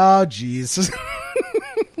 Oh, jeez.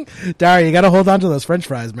 Dara, you got to hold on to those french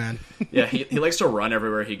fries, man. Yeah, he likes to run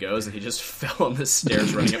everywhere he goes, and he just fell on the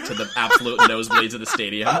stairs running up to the absolute nosebleeds of the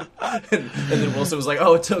stadium. And then Wilson was like,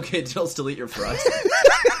 "Oh, it's okay, you'll still eat your fries."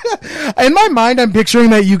 In my mind, I'm picturing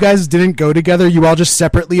that you guys didn't go together. You all just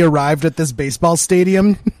separately arrived at this baseball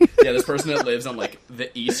stadium. Yeah, this person that lives on like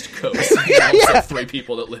the East Coast. There's like 3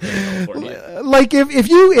 people that live in California. Like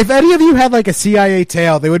if any of you had like a CIA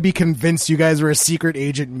tail, they would be convinced you guys were a secret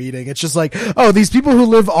agent meeting. It's just like, oh, these people who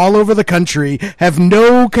live all over the country have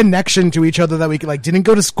no connection to each other that we like didn't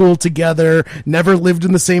go to school together, never lived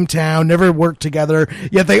in the same town, never worked together.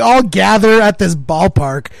 Yet they all gather at this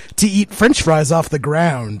ballpark to eat French fries off the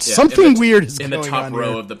ground. Yeah, Something weird is in going the top on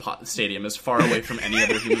row here. of the stadium, as far away from any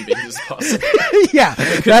other human beings as possible. Yeah,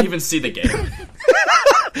 I couldn't even see the game.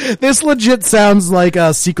 this legit sounds like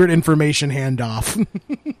a secret information handoff.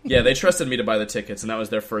 Yeah, they trusted me to buy the tickets, and that was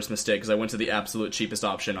their first mistake because I went to the absolute cheapest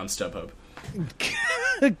option on StubHub.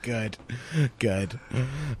 Good.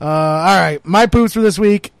 All right, my poops for this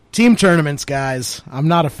week: team tournaments, guys. I'm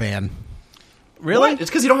not a fan. Really? What? It's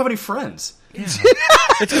because you don't have any friends. Yeah. It's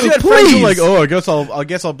because you had friends who were like, oh, I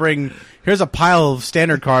guess I'll bring. Here's a pile of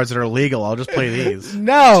standard cards that are legal. I'll just play these.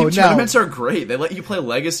 No, Tournaments are great. They let you play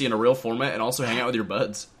Legacy in a real format and also hang out with your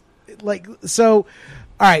buds. Like, so, all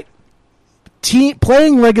right.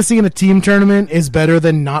 Playing Legacy in a team tournament is better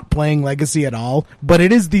than not playing Legacy at all, but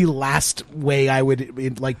it is the last way I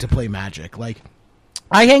would like to play Magic. Like,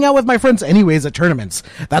 I hang out with my friends anyways at tournaments.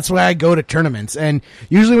 That's why I go to tournaments. And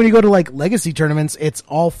usually when you go to like Legacy tournaments, it's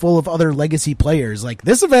all full of other Legacy players. Like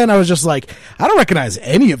this event, I was just like, I don't recognize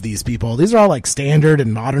any of these people. These are all like standard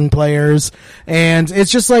and modern players. And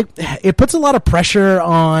it's just like, it puts a lot of pressure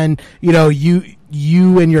on,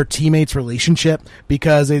 you and your teammates' relationship,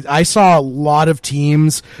 because I saw a lot of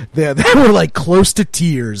teams that were like close to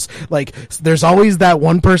tears. Like there's always that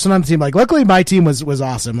one person on the team. Like luckily my team was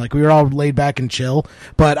awesome. Like we were all laid back and chill,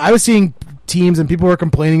 but I was seeing teams and people were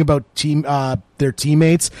complaining about their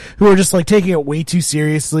teammates who were just like taking it way too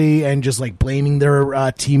seriously and just like blaming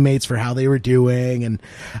their teammates for how they were doing. And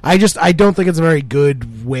I don't think it's a very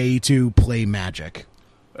good way to play Magic.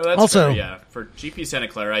 Well, that's also, fair, yeah. For GP Santa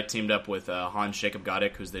Clara, I teamed up with Hans Jacob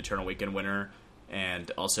Goddick, who's the Eternal Weekend winner, and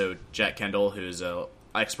also Jack Kendall, who's an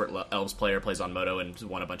expert Elves player, plays on Moto and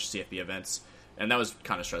won a bunch of CFB events. And that was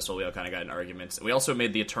kind of stressful. We all kind of got in arguments. We also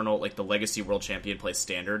made the Eternal, like the Legacy World Champion, play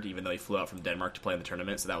Standard, even though he flew out from Denmark to play in the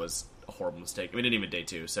tournament, so that was a horrible mistake. We didn't even day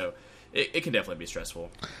 2, so it can definitely be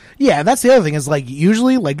stressful. Yeah, that's the other thing is like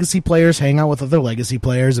usually Legacy players hang out with other Legacy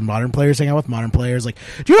players and modern players hang out with modern players. Like,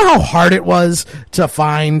 do you know how hard it was to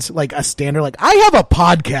find like a standard? Like, I have a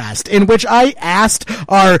podcast in which I asked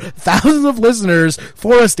our thousands of listeners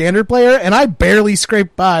for a standard player, and I barely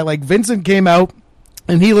scraped by. Like, Vincent came out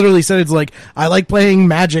and he literally said, it's like, I like playing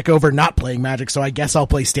Magic over not playing Magic, so I guess I'll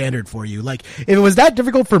play Standard for you. Like, if it was that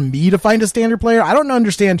difficult for me to find a Standard player, I don't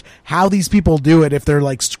understand how these people do it if they're,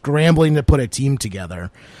 like, scrambling to put a team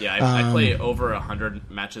together. Yeah, I play over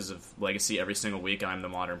 100 matches of Legacy every single week, and I'm the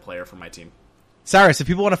modern player for my team. Cyrus, if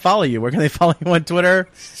people want to follow you, where can they follow you on Twitter?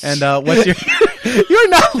 And what's your... You're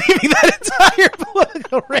not leaving that entire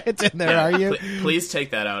political rant in there, are you? Please take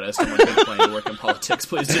that out as someone who's planning to work in politics.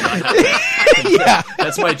 Please do not have that. Yeah.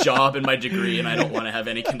 That's my job and my degree, and I don't want to have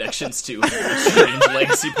any connections to a strange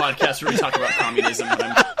Legacy podcast where we talk about communism when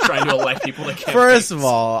I'm trying to elect people to campaigns. First of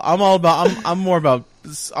all, I'm more about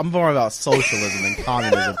socialism than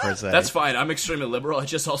communism per se. That's fine. I'm extremely liberal.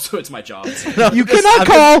 It's my job. You cannot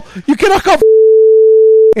call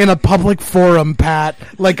in a public forum, Pat,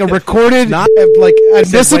 like a recorded, Not, like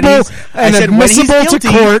admissible to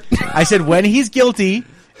court. I said when he's guilty,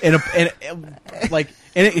 he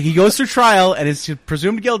goes through trial and is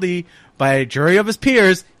presumed guilty by a jury of his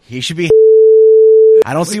peers, he should be.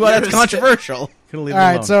 I don't see why that's controversial. All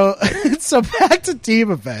right, so back to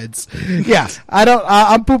team events. Yeah,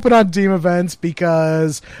 I'm pooping on team events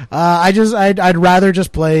because I'd rather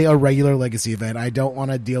just play a regular Legacy event. I don't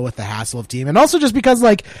want to deal with the hassle of team, and also just because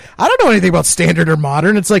like I don't know anything about Standard or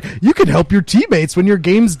Modern. It's like you can help your teammates when your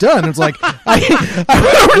game's done. It's like I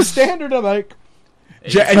remember Standard. I'm like.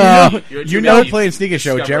 Playing Sneaker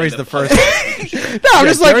Show. Jerry's the first. No, I'm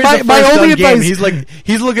just like my only advice.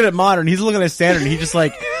 He's looking at Modern. He's looking at Standard. And he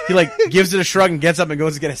gives it a shrug and gets up and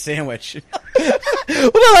goes to get a sandwich. Well,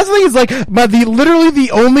 no, that's the thing. Is like literally the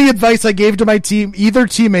only advice I gave to my either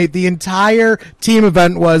teammate, the entire team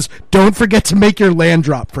event was don't forget to make your land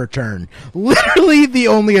drop per turn. Literally the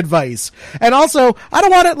only advice. And also, I don't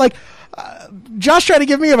want it like Josh tried to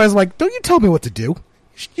give me advice. I'm like, don't you tell me what to do.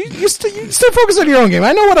 You stay focused on your own game.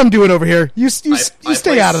 I know what I'm doing over here. You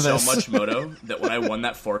stay out of this. So much Moto that when I won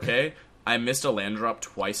that 4K, I missed a land drop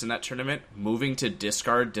twice in that tournament, moving to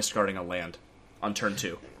discarding a land on turn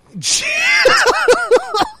 2.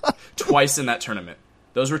 Twice in that tournament.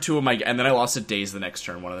 Those were 2 of my... And then I lost a daze the next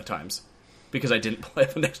turn one of the times because I didn't play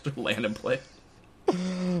the next land in play.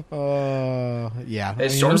 Yeah. Hey,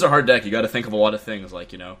 Storm's a hard deck. You got to think of a lot of things,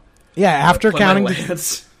 like, Yeah, after play counting...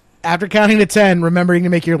 lands. After counting to 10, remembering to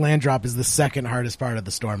make your land drop is the second hardest part of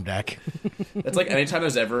the storm deck. It's like anytime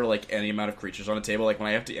there's ever like any amount of creatures on a table, like when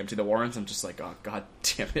I have to empty the warrens, I'm just like, oh god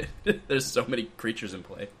damn it! There's so many creatures in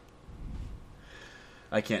play.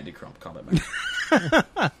 I can't do combat match.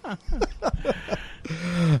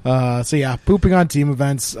 So yeah, pooping on team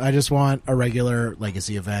events. I just want a regular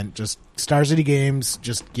Legacy event. Just Star City games.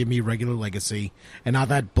 Just give me regular Legacy, and not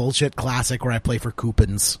that bullshit Classic where I play for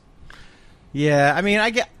coupons. Yeah, I mean,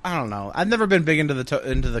 I don't know. I've never been big into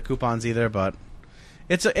the coupons either, but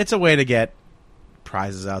it's a way to get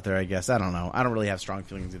prizes out there, I guess. I don't know. I don't really have strong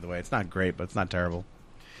feelings either way. It's not great, but it's not terrible.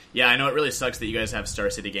 Yeah, I know it really sucks that you guys have Star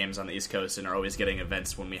City games on the East Coast and are always getting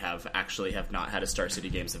events when we have not had a Star City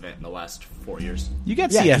games event in the last 4 years. You get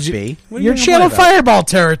CFB. You're Channel Fireball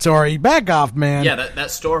territory. Back off, man. Yeah,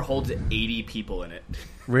 that store holds 80 people in it.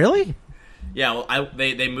 Really? Yeah, well,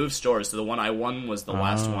 they moved stores. So the one I won was the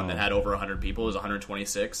last one that had over 100 people. It was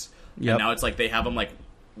 126. Yep. And now it's like they have them like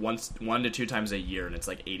 1 to 2 times a year, and it's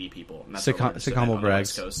like 80 people. And that's Sick humble on the brags.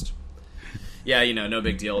 West Coast. Yeah, no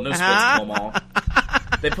big deal. No splits in the mall.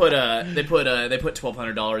 They put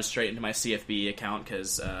 $1,200 straight into my CFB account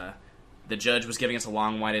because the judge was giving us a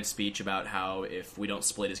long-winded speech about how if we don't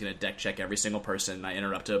split, he's going to deck check every single person. And I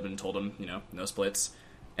interrupted him and told him, no splits.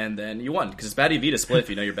 And then you won, because it's bad EV to split if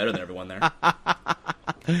you know you're better than everyone there.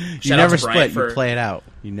 You never split, you play it out.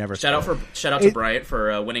 You never Shout out to Bryant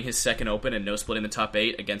for winning his second Open and no splitting the top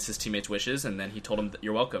 8 against his teammates' wishes, and then he told him,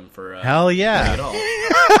 you're welcome for hell yeah. winning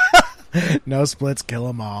it all. No splits, kill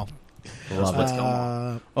them all. Love it.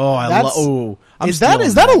 Is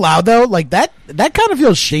that allowed though? Like that kind of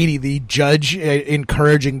feels shady. The judge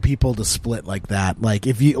encouraging people to split like that. Like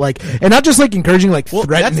if you like, and not just like encouraging, like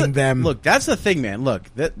threatening them. Look, that's the thing, man. Look,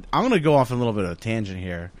 I'm going to go off on a little bit of a tangent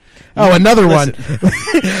here. Oh, another one.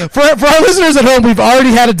 For our listeners at home, we've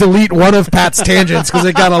already had to delete one of Pat's tangents because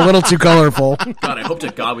it got a little too colorful. God, I hope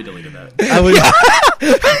to God we deleted that.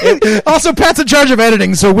 Also, Pat's in charge of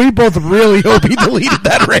editing, so we both really hope he deleted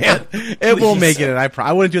that rant. It will make it in.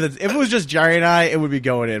 I wouldn't do that. If it was just Jerry and I, it would be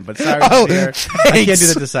going in. But Cyrus is here. I can't do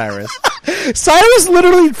that to Cyrus. Cyrus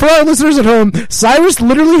literally, for our listeners at home, Cyrus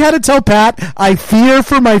literally had to tell Pat, I fear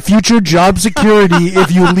for my future job security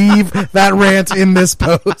if you leave that rant in this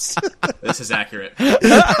post. This is accurate.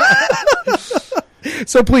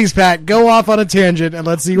 So please, Pat, go off on a tangent and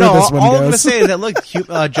let's see where this one goes. All I'm going to say is that, look,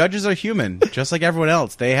 judges are human, just like everyone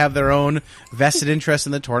else. They have their own vested interest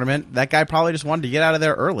in the tournament. That guy probably just wanted to get out of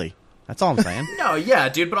there early. That's all I'm saying. No, yeah,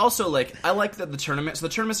 dude, but also, like, I like that the tournament... So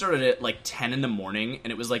the tournament started at, like, 10 in the morning,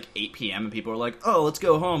 and it was, like, 8 p.m., and people were like, oh, let's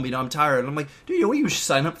go home, I'm tired. And I'm like, dude, you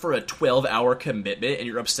sign up for a 12-hour commitment, and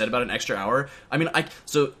you're upset about an extra hour? I mean,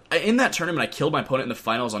 in that tournament, I killed my opponent in the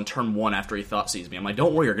finals on turn 1 after he thought seized me. I'm like,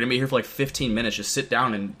 don't worry, you're going to be here for, like, 15 minutes. Just sit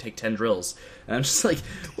down and take 10 drills. And I'm just like,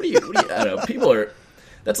 what do you I don't know, people are...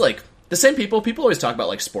 That's, like, the same people always talk about,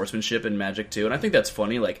 like, sportsmanship in Magic, too, and I think that's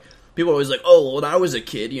funny, like... People are always like, oh, when I was a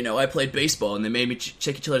kid, I played baseball, and they made me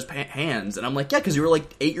shake each other's hands. And I'm like, yeah, because you were like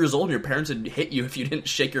 8 years old, and your parents would hit you if you didn't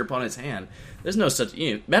shake your opponent's hand. There's no such...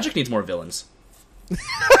 Magic needs more villains.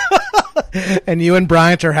 And you and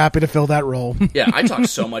Bryant are happy to fill that role. Yeah, I talk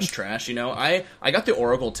so much trash, I got the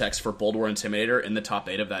Oracle text for Bold War Intimidator in the top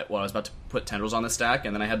 8 of that while I was about to put Tendrils on the stack,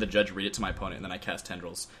 and then I had the judge read it to my opponent, and then I cast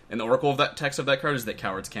Tendrils. And the Oracle of that text of that card is that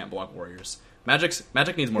cowards can't block warriors. Magic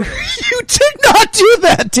needs more villains. You did not do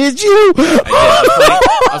that, did you?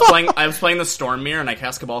 I was playing the Storm Mirror, and I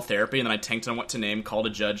cast Cabal Therapy, and then I tanked on what to name, called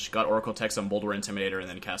a judge, got Oracle text on Bold War Intimidator, and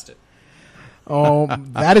then cast it. Oh,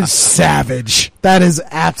 that is savage. That is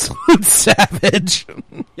absolute savage.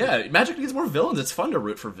 Yeah, Magic needs more villains. It's fun to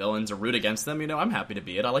root for villains or root against them. I'm happy to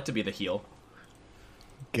be it. I like to be the heel.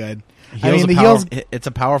 Good. Heels, it's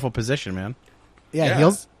a powerful position, man.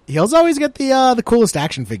 Yeah. Heels always get the coolest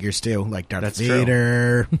action figures too, like Darth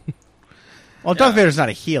Vader. Well, Darth Vader's not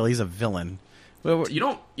a heel; he's a villain. You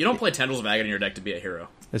don't play Tendrils of Agony in your deck to be a hero.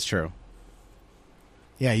 That's true.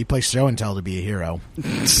 Yeah, you play Show and Tell to be a hero. Yep,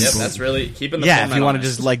 that's really keeping the if you want to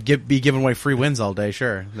just be giving away free wins all day,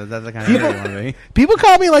 sure. That's the kind of hero you want to be. People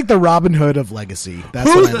call me like the Robin Hood of Legacy.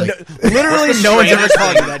 That's literally no one's ever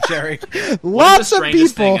called you that, Jerry. Lots of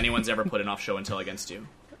strangest people. Thing anyone's ever put in off Show and Tell against you?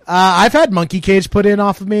 I've had Monkey Cage put in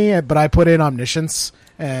off of me, but I put in Omniscience,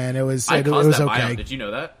 and it was okay. Buyout. Did you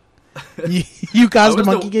know that? You caused a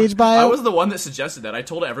Monkey Cage buyout? I was the one that suggested that. I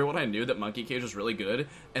told everyone I knew that Monkey Cage was really good,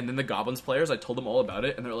 and then the Goblins players, I told them all about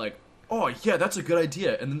it, and they're like, oh yeah, that's a good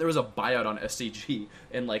idea. And then there was a buyout on SCG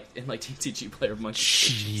in TCG player of Monkey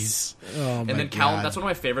Cage. Jeez. Oh, and then Callum, that's one of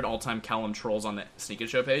my favorite all-time Callum trolls on the Sneak It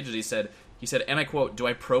Show page, is he said, and I quote, do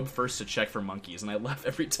I probe first to check for monkeys? And I laugh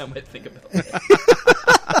every time I think about that.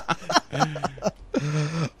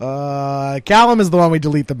 Callum is the one we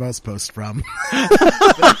delete the most posts from.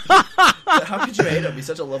 How could you hate him? He's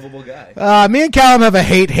such a lovable guy. Me and Callum have a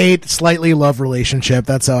hate, slightly love relationship.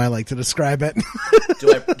 That's how I like to describe it.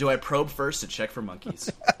 Do I probe first to check for monkeys?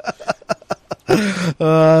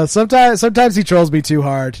 Sometimes he trolls me too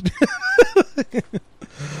hard.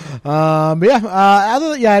 But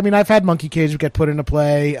yeah, I mean, I've had Monkey Cage get put into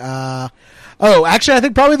play. Actually, I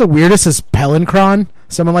think probably the weirdest is Pelincron.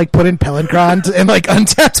 Someone like put in Pelincron and like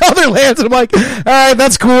untapped all their lands, and I'm like, all right,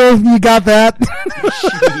 that's cool. You got that.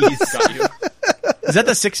 Jeez, got you. Is that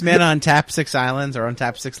the 6 mana untap 6 islands or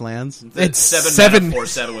untap 6 lands? It's seven mana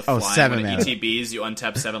 4/7 with flying. 7 when mana. it ETBs, you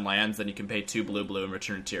untap 7 lands, then you can pay 2 blue and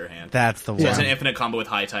return it to your hand. That's the So one. it's an infinite combo with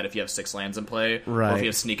High Tide if you have 6 lands in play. Or Right. if you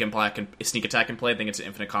have sneak attack in play, I think it's an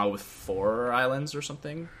infinite combo with 4 islands or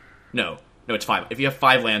something. No, it's 5. If you have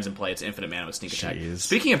 5 lands in play, it's infinite mana with sneak attack. Jeez.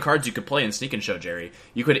 Speaking of cards you could play in Sneak and Show, Jerry,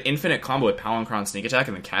 you could infinite combo with Palancron sneak attack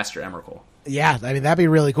and then cast your Emrakul. Yeah, I mean, that'd be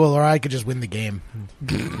really cool. Or I could just win the game.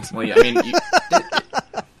 Well, yeah, I mean,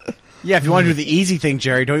 Yeah, if you want to do the easy thing,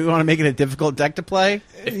 Jerry, don't you want to make it a difficult deck to play?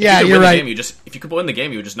 if Yeah, you could you're win the right. Game, if you could win the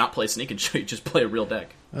game, you would just not play Sneak and Show. You just play a real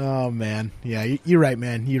deck. Oh man, yeah, you're right,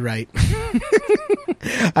 man. You're right.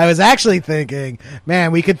 I was actually thinking,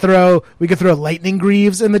 man, we could throw Lightning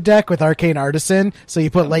Greaves in the deck with Arcane Artisan. So you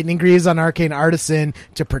put Lightning Greaves on Arcane Artisan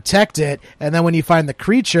to protect it, and then when you find the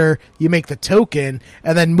creature, you make the token,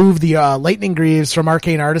 and then move the Lightning Greaves from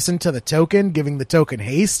Arcane Artisan to the token, giving the token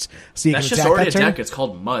haste. So you That's can just attack already that a turn. deck. It's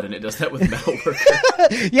called Mud, and it does that with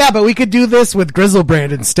Metalworker. Yeah, but we could do this with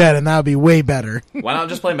Grizzlebrand instead, and that would be way better. Why not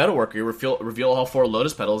just play Metalworker? You reveal all 4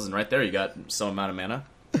 Lotus Petals, and right there you got some amount of mana.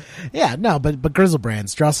 Yeah, no, but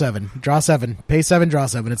Grizzlebrands, draw 7, pay 7, draw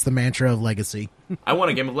 7. It's the mantra of Legacy. I won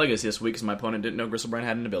a game of Legacy this week because my opponent didn't know Gristlebrand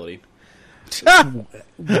had an ability.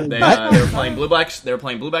 They were playing blue-black. They were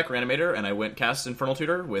playing blue-black Reanimator, and I went cast Infernal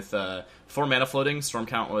Tutor with 4 mana floating. Storm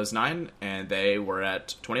count was 9, and they were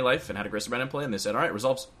at 20 life and had a Gristlebrand in play. And they said, "All right,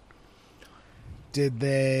 resolves." Were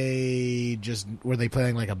they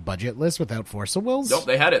playing like a budget list without Force of Wills? Nope,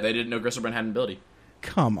 they had it. They didn't know Gristlebrand had an ability.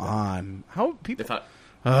 Come on. How They people... thought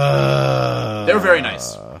they were very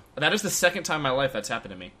nice. That is the second time in my life that's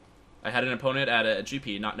happened to me. I had an opponent at a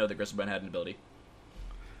GP not know that Gristlebrand had an ability.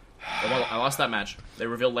 I lost that match. They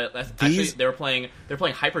revealed actually they were playing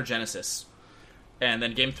Hypergenesis, and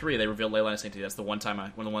then game 3 they revealed Leyline of Sanctity. That's the one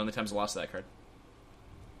of the times I lost that card.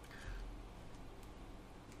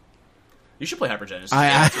 You should play Hypergenesis.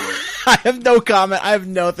 I have no comment. I have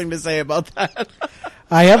nothing to say about that.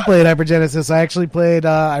 I have played Hypergenesis. I actually played.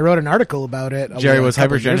 I wrote an article about it. Jerry, a was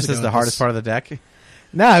couple of years Hypergenesis ago. the hardest part of the deck?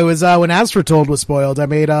 No, it was when Asforetold was spoiled. I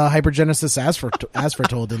made Hypergenesis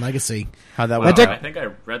Asforetold in Legacy. How'd that Wow, work? I think I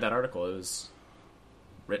read that article. It was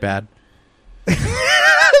written. Bad.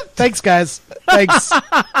 Thanks, guys. Thanks.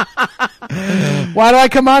 Why do I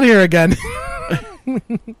come on here again? I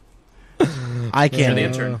You're can't. the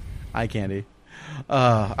intern. Eye candy.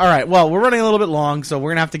 All right. Well, we're running a little bit long, so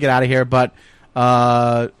we're gonna have to get out of here. But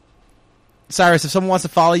Cyrus, if someone wants to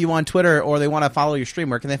follow you on Twitter or they want to follow your stream,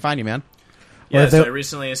 where can they find you, man? Yeah, Or so they- I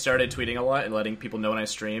recently started tweeting a lot and letting people know when I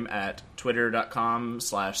stream at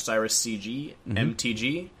twitter.com/CyrusCG,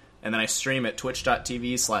 MTG. And then I stream at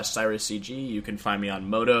twitch.tv/CyrusCG. You can find me on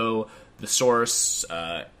Moto, The Source,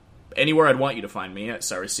 anywhere I'd want you to find me at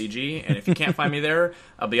CyrusCG. And if you can't find me there,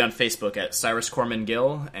 I'll be on Facebook at Cyrus Corman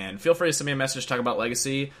Gill. And feel free to send me a message to talk about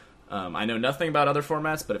Legacy. I know nothing about other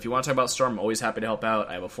formats, but if you want to talk about Storm, I'm always happy to help out.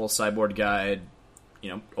 I have a full sideboard guide.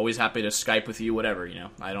 Always happy to Skype with you, whatever,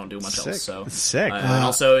 I don't do much Sick. else. So Sick. and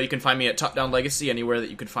also, you can find me at Top Down Legacy, anywhere that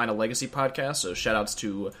you could find a Legacy podcast. So shout-outs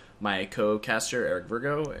to my co-caster, Eric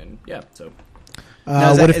Virgo, and yeah, so...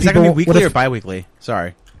 Now, is what that, if is that going to be people- weekly what or if- bi-weekly?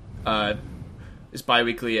 Sorry. It's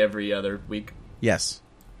bi-weekly every other week. Yes.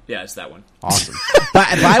 Yeah, it's that one. Awesome.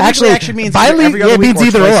 Bi-weekly actually means bi-weekly- every other it week means or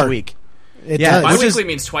either twice or. a week. It Yeah, does. which Bi-weekly is-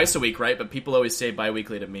 means twice a week, right? But people always say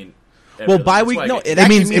bi-weekly to mean... every Well, other week. That's bi-week... why I No, get- it It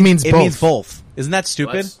actually means it means both. both. Isn't that Well,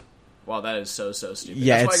 stupid? that's- Wow, that is so stupid.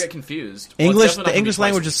 Yeah, That's why I it's- get confused. Well, it's English, definitely not the gonna English be twice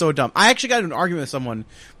language a is so dumb. I actually got in an argument with someone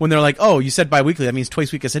when they're like, "Oh, you said bi-weekly. That means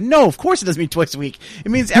twice a week." I said, "No, of course it doesn't mean twice a week.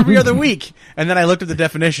 It means every other week." And then I looked at the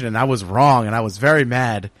definition, and I was wrong, and I was very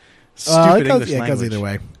mad. Stupid English It language. goes either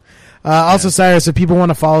way. Also, Cyrus, if people want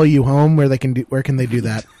to follow you home, where can they do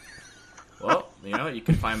that? Well, you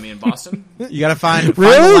can find me in Boston. You got to find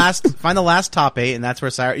Really? the last top 8, and that's where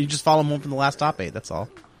Cyrus. You just follow him from the last top 8. That's all.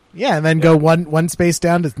 Yeah, and then go one space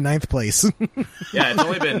down to 9th place. Yeah, it's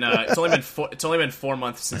only been 4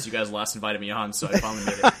 months since you guys last invited me on, so I finally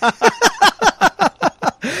made it.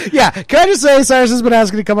 Yeah, can I just say, Cyrus has been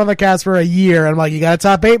asking to come on the cast for a year. I'm like, you got to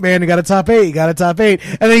top 8, man. You got to top 8. You got to top 8.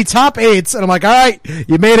 And then he top 8s, and I'm like, all right,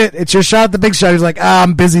 you made it. It's your shot at the big shot. He's like,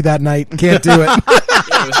 I'm busy that night. Can't do it.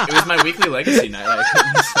 Yeah, it was my weekly legacy night.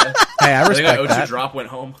 Hey, I I think respect my O2 that. drop went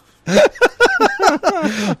home.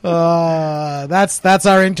 That's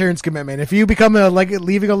our intern's commitment. If you become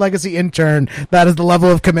leaving a legacy intern, that is the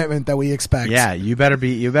level of commitment that we expect. Yeah, you better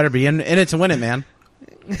be in it to win it, man.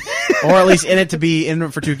 Or at least in it to be in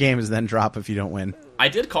it for 2 games, then drop if you don't win. I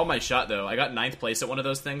did call my shot, though. I got 9th place at one of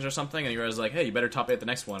those things or something, and you guys was like, hey, you better top 8 the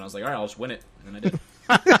next one. I was like, all right, I'll just win it. And I did.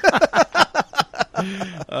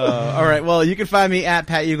 All right, well, you can find me at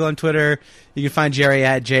Pat Ugle on Twitter. You can find Jerry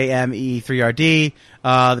at JME3RD.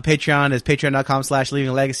 The Patreon is patreon.com/Leaving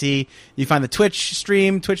a Legacy. You find the Twitch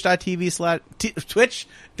stream,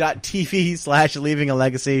 twitch.tv/Leaving a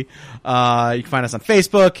Legacy. You can find us on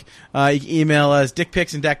Facebook. You can email us dick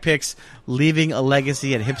pics and deck pics,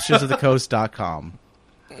 leavingalegacy@hipstersofthecoast.com.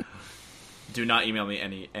 Do not email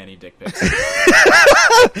me any dick pics.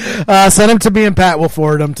 Send them to me and Pat. We'll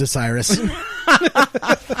forward them to Cyrus.